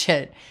Google this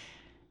shit.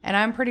 And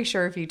I'm pretty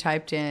sure if you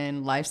typed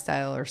in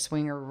lifestyle or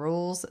swinger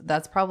rules,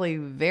 that's probably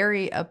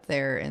very up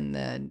there in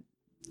the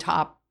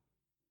top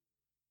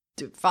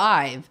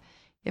 5,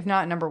 if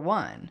not number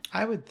 1.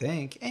 I would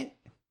think. And,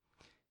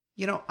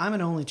 I'm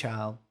an only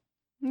child.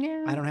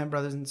 Yeah. I don't have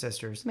brothers and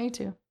sisters. Me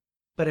too.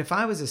 But if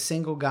I was a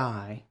single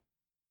guy,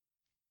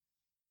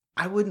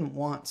 I wouldn't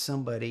want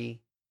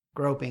somebody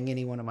groping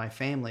any one of my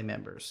family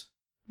members.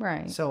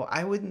 Right. So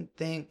I wouldn't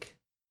think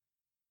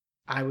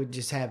I would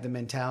just have the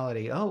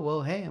mentality, oh,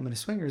 well, hey, I'm in a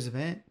swingers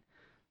event.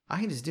 I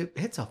can just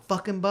it's a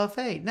fucking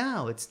buffet.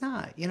 No, it's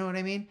not. You know what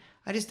I mean?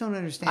 I just don't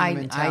understand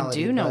the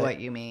mentality. I do know what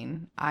you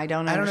mean. I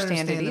don't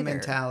understand it either. The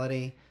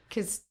mentality.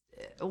 Because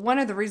one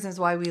of the reasons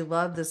why we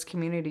love this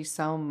community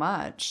so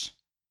much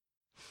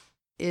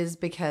is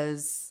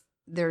because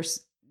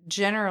there's,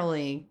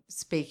 generally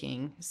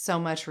speaking, so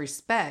much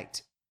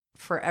respect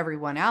for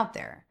everyone out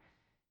there.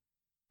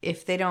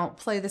 If they don't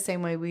play the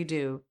same way we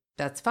do,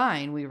 that's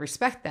fine. We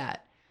respect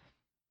that.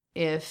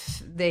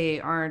 If they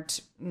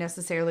aren't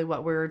necessarily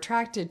what we're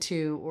attracted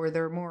to, or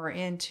they're more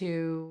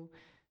into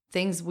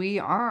things we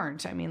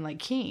aren't, I mean, like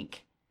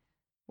kink.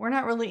 We're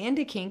not really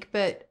into kink,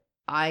 but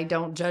I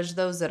don't judge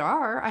those that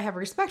are. I have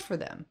respect for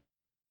them.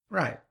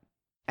 Right.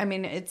 I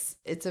mean, it's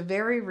a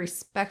very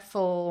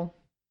respectful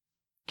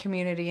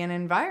community and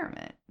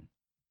environment,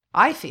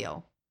 I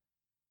feel.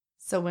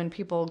 So when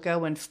people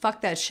go and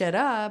fuck that shit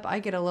up, I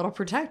get a little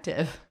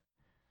protective.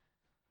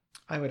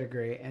 I would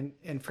agree.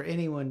 And for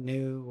anyone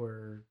new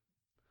or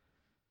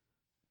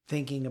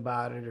thinking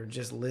about it or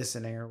just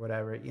listening or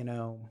whatever,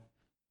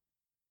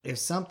 if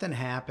something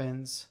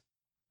happens,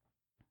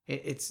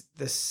 it's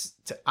this,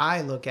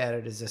 I look at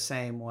it as the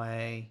same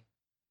way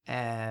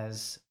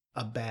as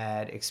a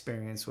bad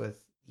experience with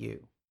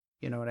you.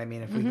 You know what I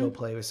mean? If we go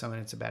play with someone,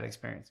 it's a bad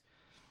experience.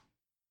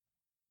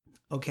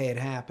 okay, it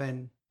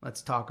happened.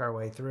 Let's talk our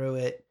way through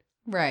it.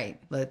 Right.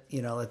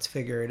 Let's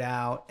figure it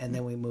out, and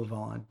then we move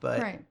on.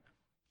 But Right.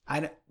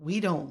 we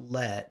don't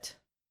let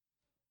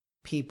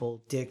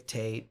people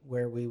dictate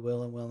where we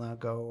will and will not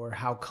go or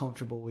how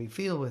comfortable we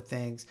feel with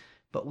things.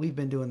 But we've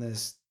been doing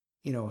this,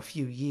 a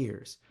few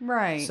years.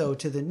 Right. So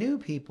to the new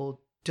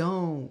people,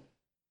 don't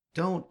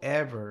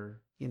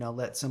ever,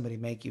 let somebody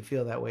make you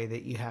feel that way,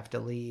 that you have to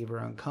leave or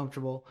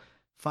uncomfortable.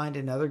 Find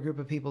another group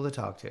of people to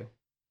talk to.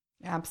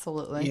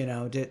 Absolutely.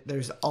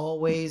 There's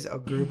always a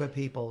group of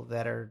people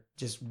that are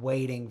just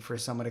waiting for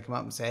someone to come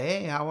up and say,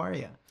 hey, how are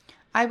you?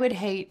 I would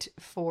hate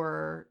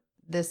for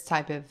this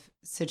type of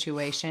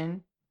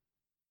situation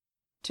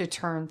to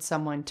turn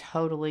someone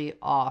totally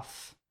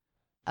off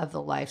of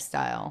the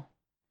lifestyle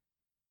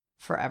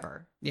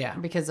forever. Yeah.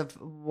 Because of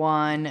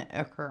one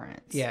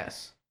occurrence.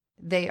 Yes.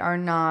 They are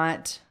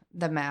not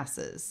the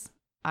masses.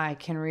 I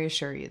can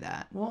reassure you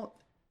that. Well,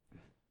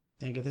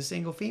 think of the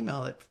single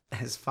female that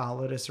has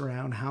followed us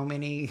around how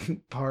many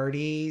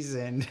parties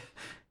and,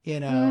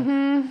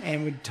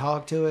 and would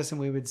talk to us and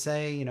we would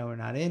say, we're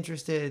not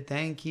interested.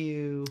 Thank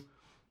you.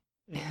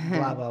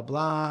 Blah, blah,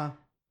 blah.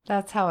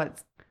 That's how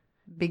it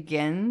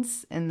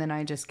begins. And then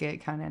I just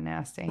get kind of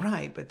nasty.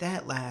 Right. But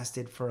that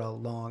lasted for a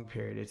long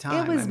period of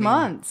time. It was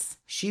months.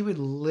 She would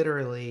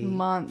literally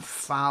months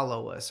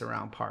follow us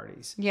around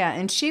parties. Yeah.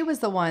 And she was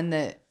the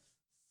one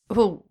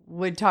who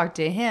would talk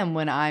to him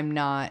when I'm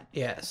not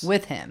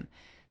with him.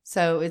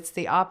 So it's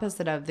the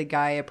opposite of the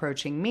guy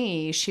approaching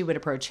me. She would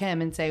approach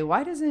him and say,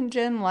 why doesn't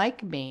Jen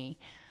like me?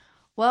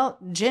 Well,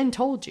 Jen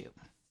told you.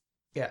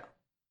 Yeah.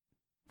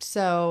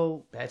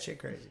 So. Batshit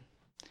crazy.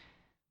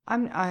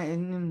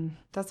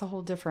 That's a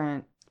whole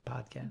different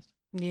podcast.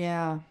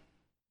 Yeah.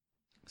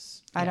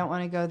 I don't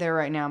want to go there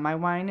right now. My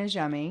wine is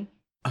yummy.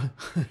 And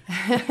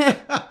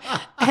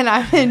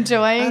I'm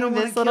enjoying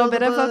this little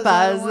bit of a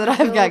buzz that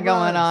I've got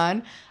going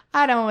on.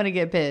 I don't want to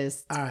get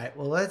pissed. All right.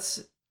 Well,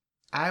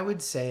 I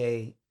would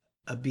say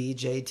a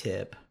BJ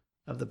tip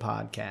of the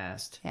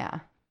podcast. Yeah.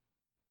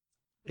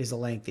 Is a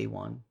lengthy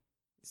one.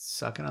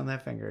 Sucking on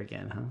that finger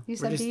again, huh? You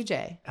said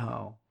BJ.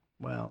 Oh,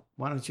 well,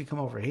 why don't you come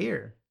over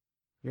here?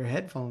 Your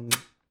headphone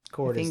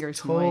cord is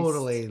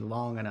totally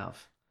long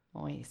enough.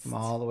 Moist. Come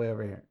all the way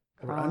over here.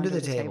 Under the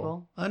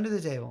table. Under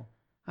the table.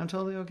 I'm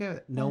totally okay with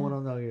it. No one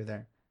will know you're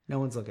there. No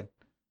one's looking.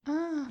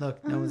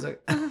 Look, no one's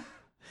looking.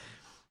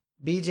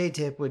 BJ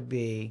tip would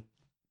be,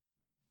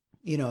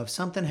 if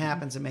something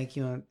happens that makes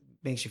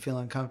you feel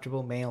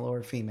uncomfortable, male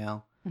or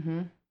female,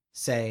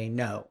 say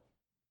no.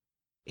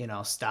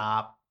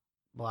 Stop,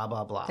 blah,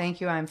 blah, blah.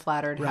 Thank you, I'm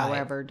flattered. Right.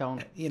 However,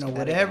 don't.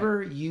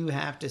 Whatever you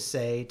have to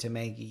say to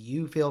make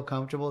you feel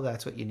comfortable,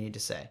 that's what you need to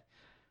say.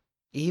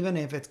 Even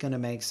if it's going to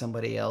make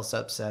somebody else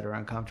upset or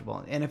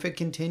uncomfortable. And if it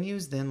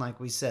continues, then like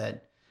we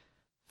said,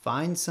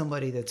 find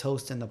somebody that's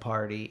hosting the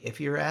party. If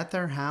you're at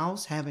their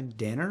house having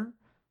dinner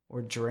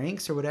or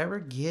drinks or whatever,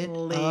 get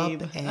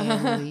up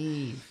and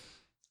leave.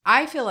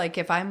 I feel like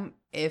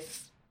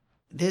if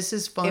this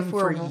is fun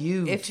for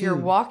you, if you're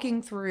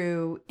walking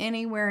through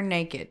anywhere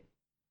naked,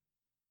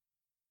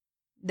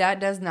 that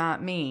does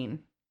not mean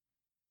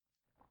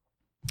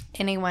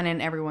anyone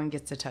and everyone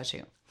gets to touch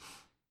you.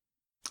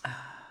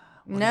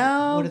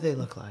 What do they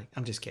look like?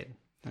 I'm just kidding.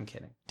 I'm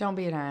kidding. Don't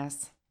be an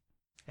ass.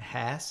 A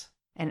hass?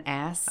 An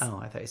ass?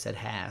 Oh, I thought you said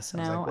hass. I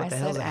was like, what the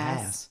hell's a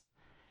hass?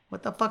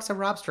 What the fuck's a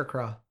lobster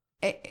craw?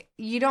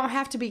 You don't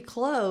have to be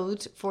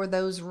clothed for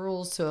those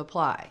rules to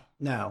apply.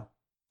 No.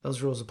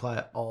 Those rules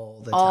apply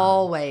all the time.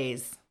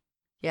 Always.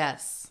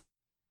 Yes.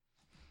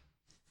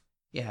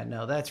 Yeah,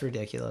 no, that's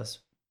ridiculous.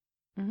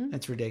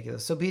 That's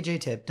ridiculous. So BJ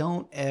tip,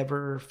 don't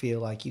ever feel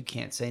like you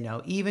can't say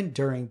no, even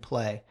during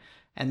play.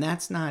 And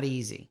that's not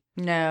easy.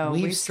 No,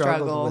 we've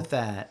struggled with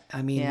that.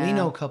 I mean, we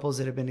know couples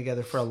that have been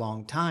together for a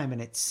long time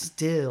and it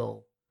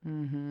still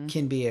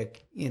can be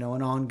an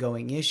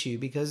ongoing issue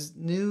because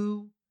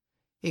new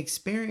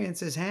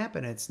experiences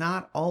happen. It's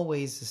not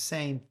always the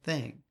same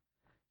thing.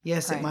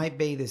 Yes, It might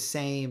be the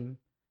same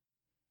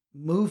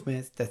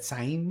movements, the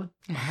same.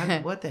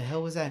 What the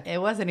hell was that? It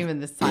wasn't even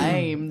the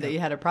same that you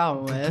had a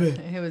problem with.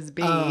 It was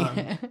B.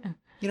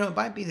 It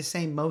might be the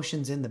same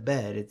motions in the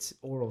bed. It's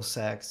oral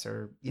sex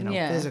or,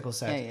 physical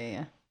sex.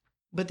 Yeah.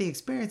 But the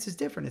experience is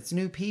different. It's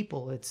new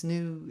people. It's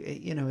new,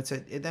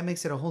 that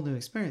makes it a whole new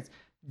experience.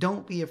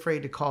 Don't be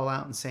afraid to call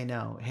out and say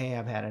no. Hey,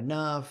 I've had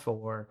enough.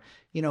 Or,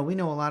 we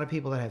know a lot of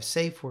people that have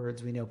safe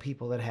words. We know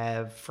people that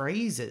have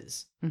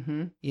phrases,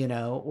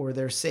 or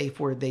their safe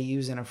word they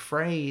use in a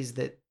phrase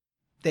that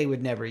they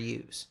would never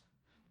use.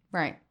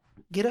 Right.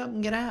 Get up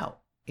and get out.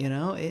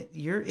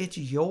 It's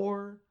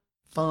your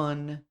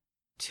fun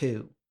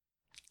too.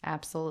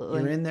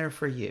 Absolutely. You're in there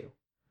for you.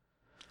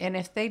 And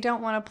if they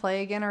don't want to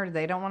play again or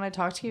they don't want to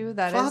talk to you,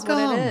 that is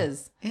what it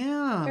is.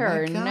 Yeah. There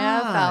are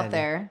enough out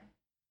there.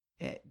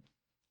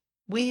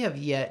 We have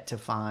yet to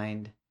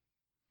find.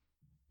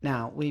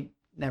 Now, we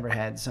never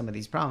had some of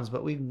these problems,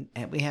 but we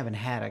haven't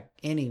had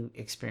any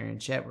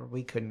experience yet where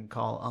we couldn't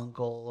call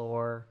uncle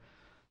or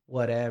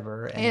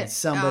whatever, and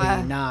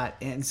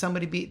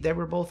somebody they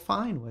were both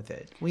fine with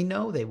it. We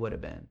know they would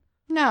have been.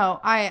 No,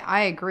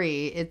 I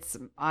agree.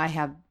 I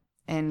have,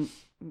 in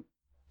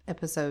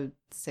episode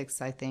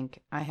 6, I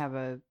think, I have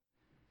a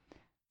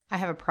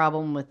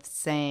problem with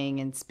saying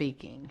and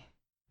speaking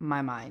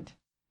my mind.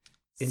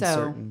 In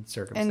certain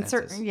circumstances. In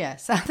certain,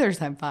 yes.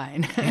 Others I'm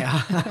fine.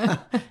 Yeah.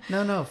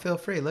 No, feel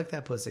free. Look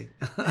that pussy.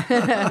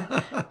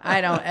 I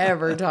don't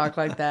ever talk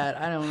like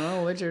that. I don't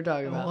know what you're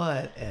talking about.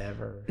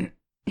 Whatever.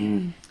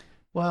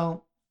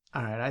 Well,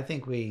 all right. I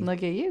think we...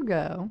 Look at you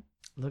go.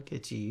 Look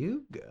at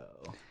you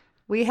go.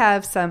 We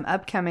have some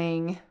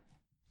upcoming...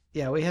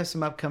 Yeah, we have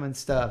some upcoming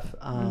stuff.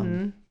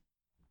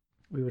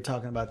 We were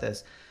talking about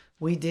this.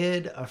 We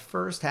did a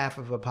first half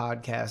of a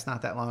podcast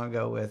not that long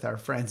ago with our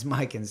friends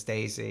Mike and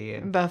Stacy.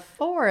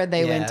 Before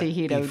they went to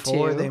Hito 2.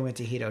 Before they went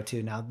to Hito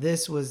 2. Now,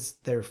 this was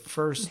their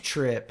first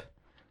trip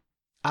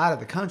out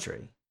of the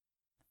country.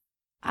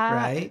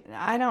 Right?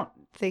 I don't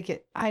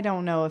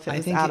know if it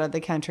was out of the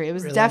country. It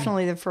was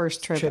definitely the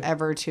first trip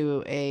ever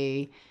to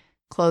a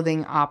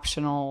clothing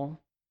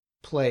optional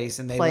place.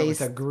 And they went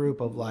with a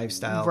group of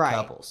lifestyle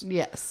couples.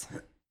 Yes.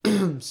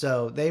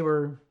 So they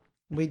were...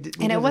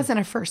 And it wasn't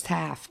a first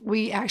half.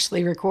 We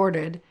actually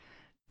recorded.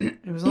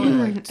 It was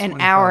only like an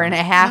hour and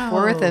a half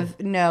worth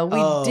of. No, we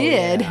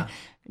did. Yeah.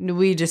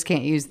 We just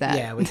can't use that.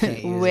 Yeah, we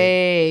can't use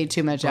Way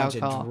too much bunch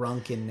alcohol. Of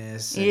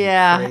drunkenness. And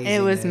craziness.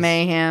 It was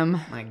mayhem.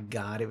 My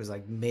God, it was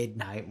like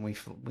midnight when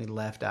we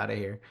left out of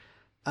here.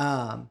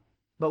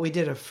 But we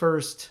did a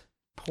first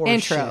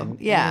portion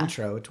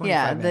intro,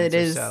 25 minutes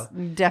or so.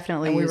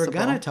 Definitely and we usable.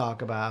 were going to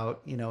talk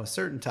about, a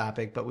certain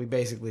topic, but we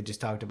basically just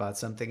talked about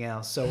something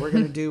else. So we're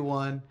going to do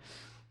one.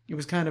 It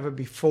was kind of a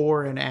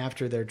before and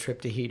after their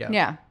trip to Hito.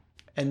 Yeah.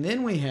 And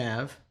then we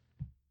have...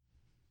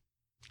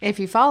 If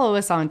you follow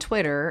us on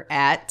Twitter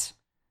at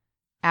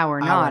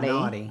Our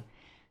Naughty,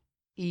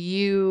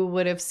 you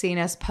would have seen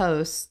us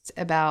post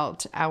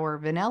about our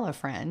vanilla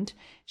friend.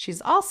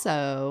 She's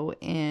also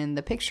in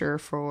the picture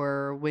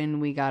for when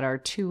we got our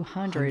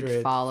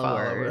 200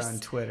 followers on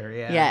Twitter.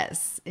 Yeah.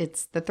 Yes,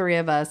 it's the three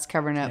of us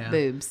covering up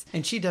boobs.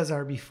 And she does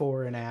our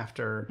before and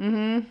after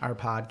our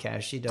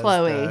podcast. She does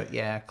Chloe.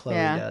 Chloe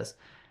does.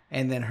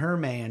 And then her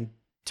man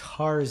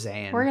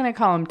Tarzan. We're gonna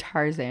call him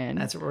Tarzan.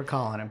 That's what we're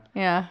calling him.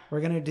 Yeah.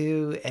 We're gonna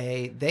do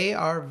They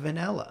are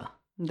vanilla.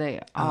 They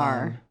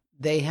are.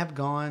 They have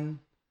gone.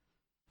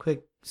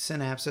 Quick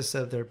synopsis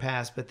of their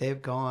past, but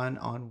they've gone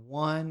on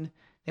one.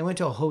 They went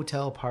to a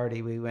hotel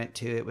party we went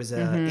to. It was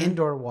an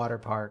indoor water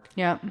park.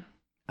 Yep.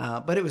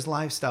 But it was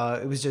lifestyle.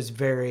 It was just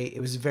very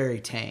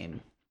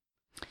tame.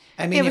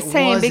 I mean, it was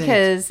tame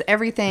because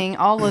everything,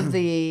 all of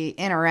the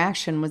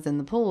interaction was in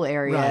the pool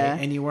area. Right,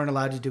 and you weren't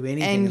allowed to do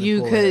anything and in the you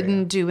pool couldn't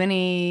area. do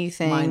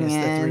anything. Minus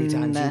the 3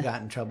 times you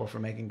got in trouble for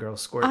making girls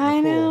squirt in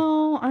the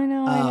pool. I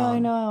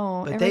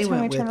know. But Every they time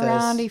I went turned with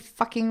around, us. he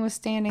fucking was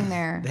standing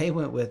there. They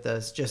went with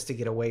us just to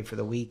get away for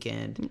the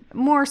weekend.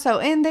 More so.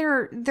 And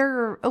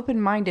they're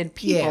open-minded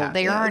people. Yeah,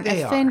 they aren't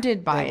they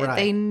offended by it. Right.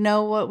 They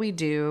know what we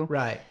do.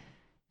 Right.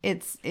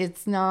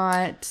 It's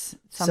not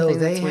something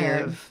that's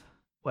weird.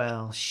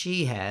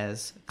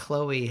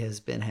 Chloe has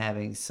been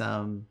having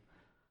some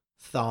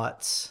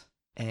thoughts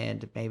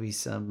and maybe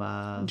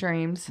some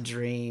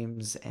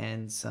dreams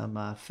and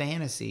some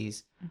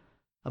fantasies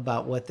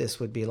about what this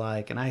would be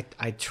like. And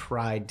I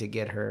tried to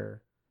get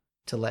her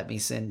to let me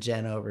send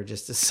Jen over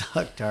just to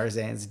suck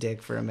Tarzan's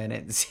dick for a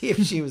minute and see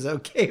if she was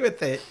okay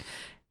with it.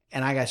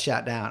 And I got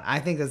shot down. I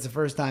think that's the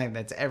first time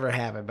that's ever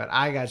happened, but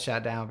I got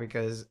shot down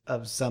because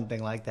of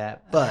something like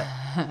that. But...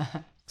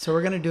 So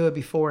we're going to do it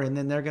before, and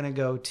then they're going to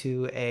go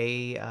to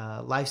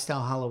a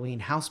lifestyle Halloween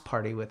house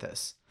party with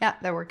us. Yeah,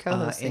 that we're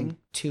co-hosting. In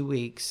 2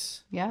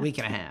 weeks. Yeah. Week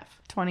and a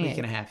half. 28. Week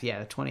and a half,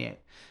 yeah, 28.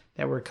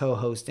 That we're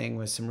co-hosting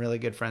with some really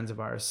good friends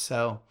of ours.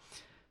 So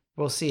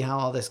we'll see how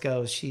all this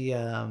goes. She,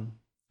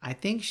 I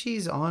think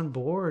she's on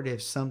board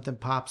if something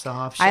pops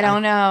off. I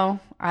don't know.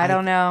 I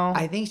don't know.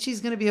 I think she's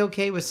going to be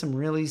okay with some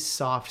really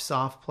soft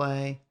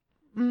play.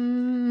 I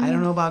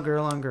don't know about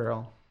girl on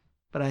girl.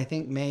 But I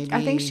think maybe...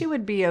 I think she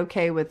would be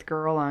okay with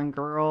girl on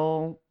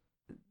girl,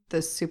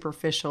 the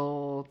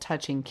superficial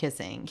touching,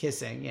 kissing.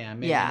 Kissing, yeah.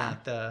 Maybe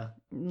not the...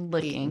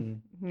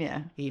 Licking.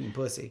 Eating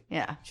pussy.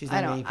 Yeah. She's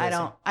not eating pussy.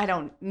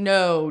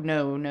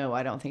 No.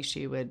 I don't think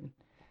she would...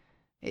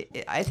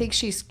 I think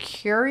she's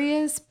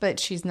curious, but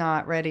she's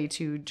not ready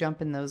to jump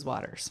in those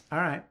waters. All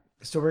right.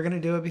 So we're going to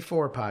do a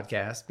before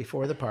podcast,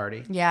 before the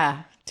party.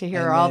 Yeah. To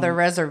hear all their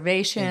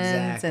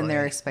reservations and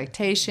their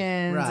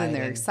expectations and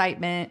their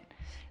excitement.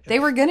 They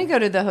were going to go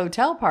to the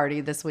hotel party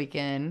this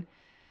weekend,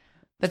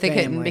 but they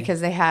couldn't because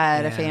they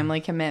had a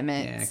family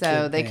commitment. Yeah,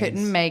 so they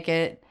couldn't make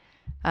it.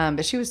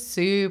 But she was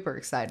super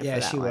excited for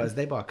that. Yeah, she was.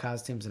 They bought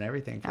costumes and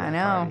everything for I the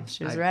know. party.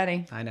 She was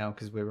ready. I know,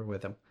 because we were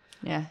with them.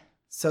 Yeah.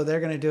 So they're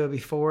going to do it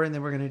before, and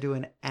then we're going to do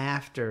an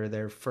after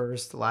their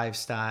first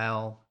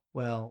lifestyle,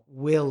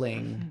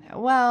 willing.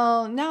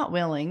 Well, not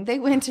willing. They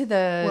went to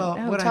the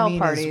hotel what I mean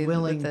party. Is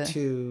willing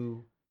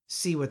to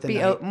see what the be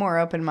night... more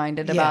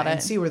open-minded about it.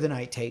 and see where the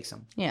night takes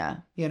them. Yeah.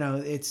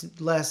 It's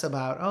less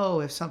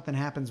about, if something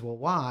happens, we'll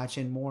watch,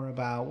 and more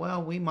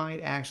about, we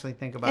might actually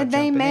think about and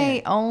jumping they may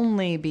in.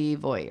 only be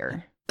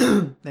voyeur.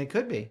 They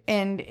could be.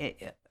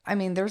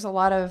 And there's a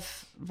lot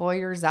of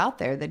voyeurs out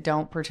there that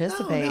don't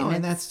participate, No,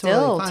 and that's it's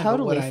still totally fine.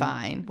 totally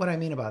fine. What I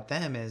mean about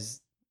them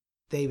is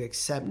they've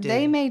accepted.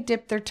 They may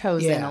dip their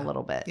toes in a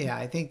little bit. Yeah,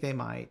 I think they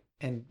might.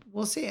 And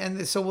we'll see.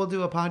 And so we'll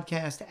do a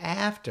podcast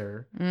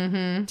after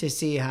to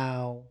see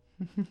how,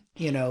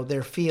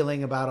 they're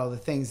feeling about all the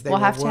things they we'll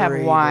were have to have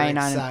worried wine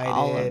or on excited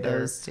all of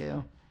those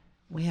too.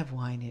 We have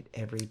wine at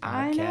every podcast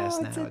I know,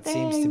 it's now. a It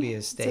seems to thing. be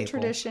a staple. It's a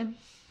tradition.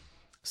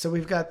 So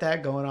we've got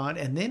that going on.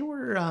 And then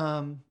we're,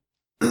 and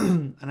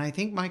I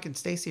think Mike and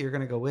Stacy are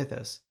going to go with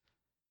us.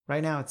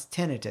 Right now it's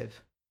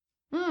tentative.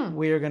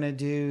 We are going to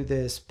do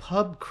this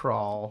pub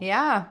crawl.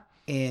 Yeah.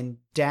 In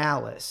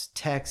Dallas,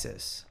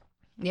 Texas.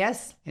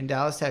 Yes. In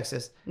Dallas,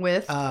 Texas.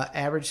 With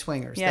Average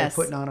Swingers. Yes.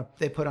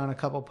 They put on a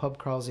couple pub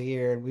crawls a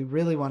year, and we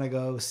really want to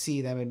go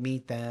see them and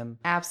meet them.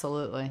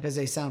 Absolutely. Because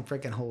they sound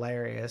freaking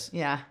hilarious.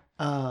 Yeah.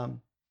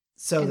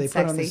 So and they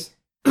sexy.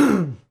 put on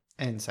this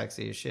and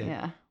sexy as shit.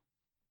 Yeah.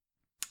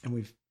 And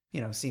we've,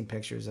 seen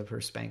pictures of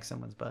her spank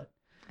someone's butt.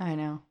 I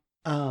know.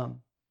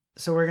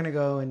 So we're gonna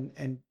go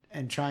and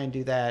try and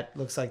do that.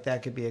 Looks like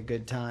that could be a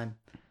good time.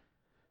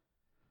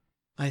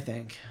 I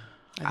think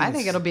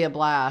it'll be a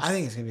blast. I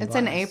think it's gonna be a It's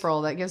blast. in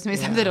April. That gives me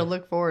something to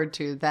look forward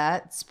to.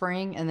 That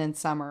spring and then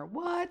summer.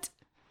 What?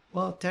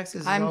 Well,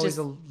 Texas is I'm always just-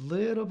 a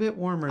little bit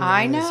warmer than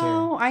I it is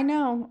know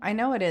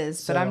it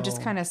is, but I'm just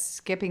So- kind of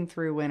skipping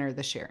through winter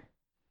this year.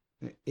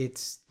 here.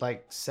 It's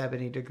like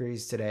 70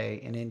 degrees today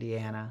in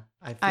Indiana.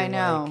 I feel I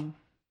know. like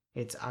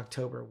it's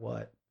October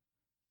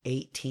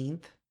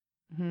 18th?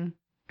 Hmm.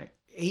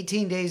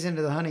 18 days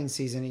into the hunting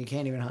season and you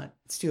can't even hunt.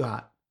 It's too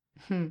hot.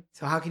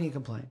 So how can you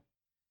complain?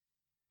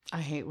 I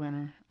hate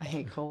winter. I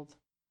hate cold.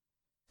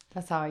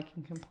 That's how I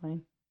can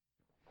complain.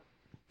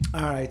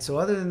 All right. So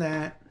other than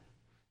that,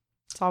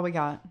 That's all we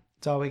got.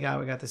 that's all we got.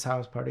 We got this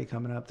house party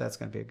coming up. That's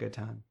going to be a good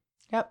time.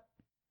 Yep.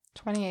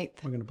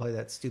 28th. We're going to play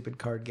that stupid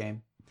card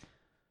game.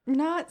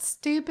 Not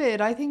stupid.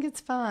 I think it's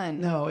fun.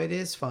 No, it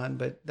is fun,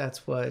 but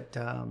that's what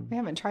We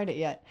haven't tried it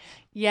yet.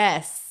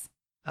 Yes.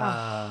 we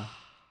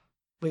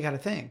got a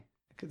thing.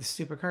 The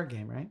stupid card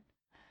game, right?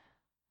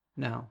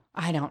 No.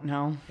 I don't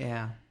know.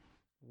 Yeah.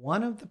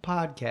 One of the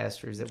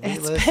podcasters that we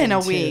It's listen been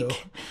a to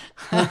week.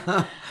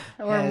 Or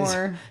has-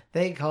 more.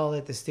 They call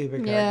it the stupid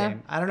card Yeah.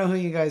 game. I don't know who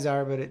you guys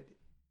are, but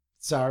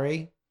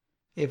sorry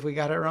if we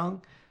got it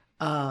wrong.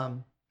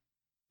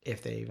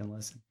 If they even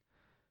listen.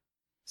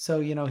 So,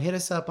 hit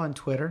us up on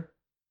Twitter.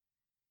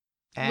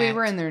 We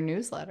were in their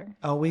newsletter.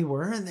 Oh, we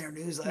were in their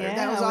newsletter. Yeah,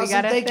 That was we awesome.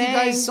 got a Thank you thing.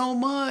 guys so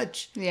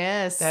much.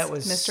 Yes. That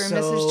was Mr. and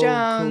so Mrs.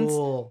 Jones.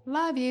 cool.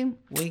 Love you.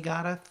 We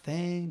got a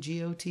thing.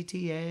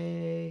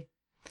 GOTTA.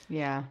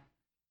 Yeah.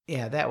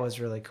 Yeah, that was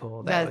really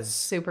cool. That That's was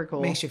super cool.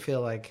 Makes you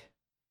feel like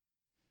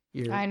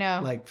you're I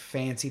know. like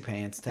fancy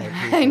pants type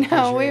I people, 'cause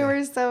know. We you're-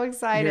 were so You're in a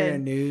excited.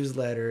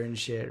 newsletter and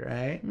shit,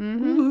 right?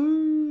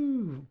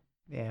 Mm-hmm. Woohoo!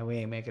 Yeah, we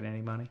ain't making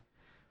any money.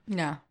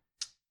 No.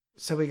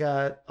 So we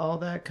got all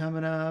that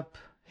coming up.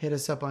 Hit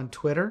us up on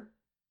Twitter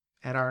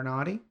at our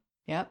naughty.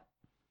 Yep.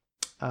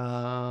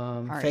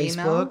 Our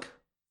Facebook,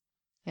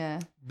 Yeah.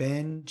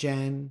 Ben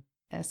Jen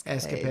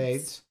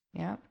Escapades.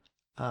 Yep.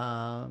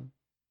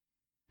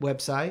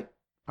 Website,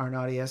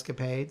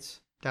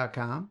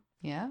 ournaughtyescapades.com.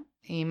 Yeah.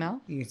 Email.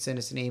 You can send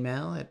us an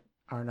email at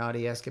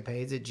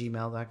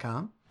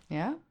ournaughtyescapades@gmail.com.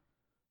 Yeah.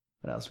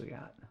 What else we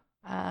got?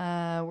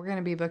 We're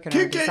gonna be booking our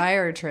Kick it.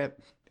 desire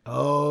trip.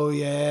 Oh,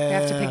 yeah. We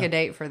have to pick a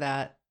date for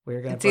that.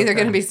 We're gonna It's either book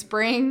gonna our- be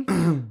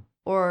spring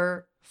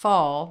or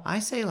fall I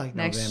say like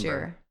next November.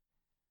 year.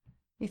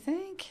 You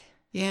think?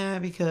 Yeah,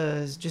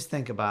 because just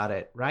think about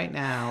it. Right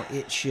now,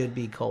 it should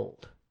be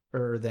colder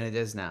than it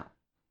is now.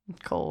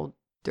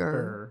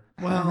 Colder.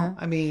 Well, Uh-huh.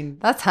 I mean,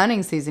 That's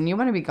hunting season. You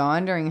want to be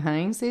gone during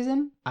hunting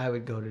season? I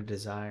would go to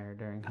Desire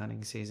during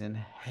hunting season.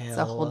 Hell, It's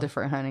a whole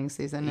different hunting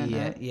season, isn't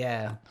Yeah, it?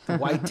 yeah. The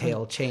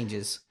whitetail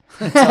changes.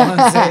 That's all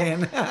I'm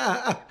saying.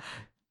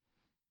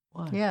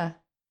 What? Yeah.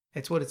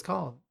 It's what it's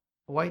called.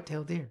 A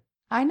white-tailed deer.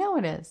 I know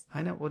it is.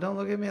 I know. Well, don't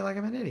look at me like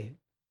I'm an idiot.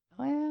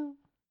 Well,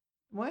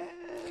 Well.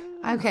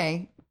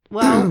 okay.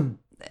 Well,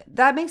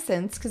 that makes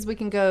sense because we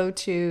can go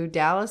to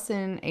Dallas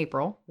in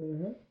April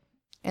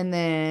and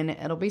then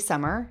it'll be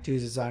summer To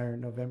Desire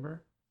in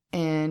November.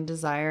 and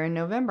Desire in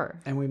November.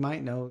 And we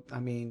might know, I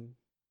mean,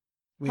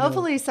 we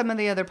Hopefully, some of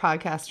the other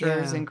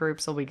podcasters Yeah. and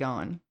groups will be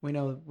going.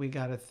 know we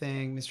got a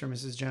thing, Mr. and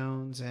Mrs.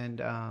 Jones and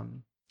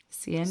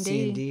CND,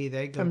 C&D,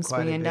 they go from quite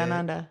a Swinging bit. Down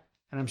Under.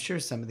 And I'm sure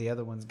some of the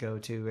other ones go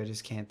too. I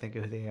just can't think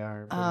of who they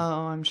are. But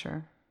Oh, I'm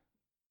sure.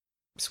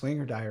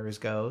 Swinger Diaries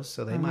goes,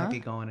 so they might Uh-huh. be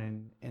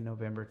going in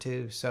November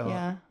too. So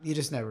Yeah. you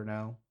just never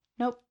know.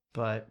 Nope.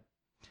 But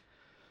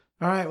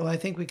all right, well, I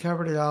think we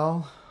covered it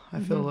all. I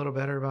feel a Mhm. little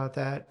better about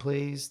that.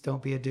 Please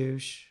don't be a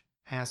douche.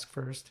 Ask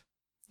first.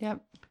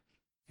 Yep.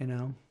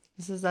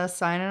 This is us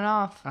signing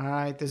off. All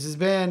right, this has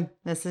been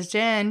This is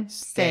Jen.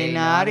 Stay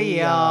naughty,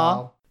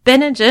 y'all.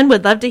 Ben and Jen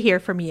would love to hear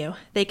from you.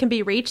 They can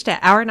be reached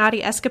at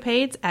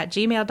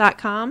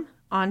ournaughtyescapades@gmail.com,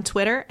 on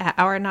Twitter at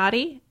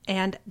ournaughty,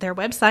 and their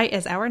website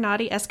is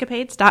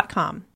ournaughtyescapades.com.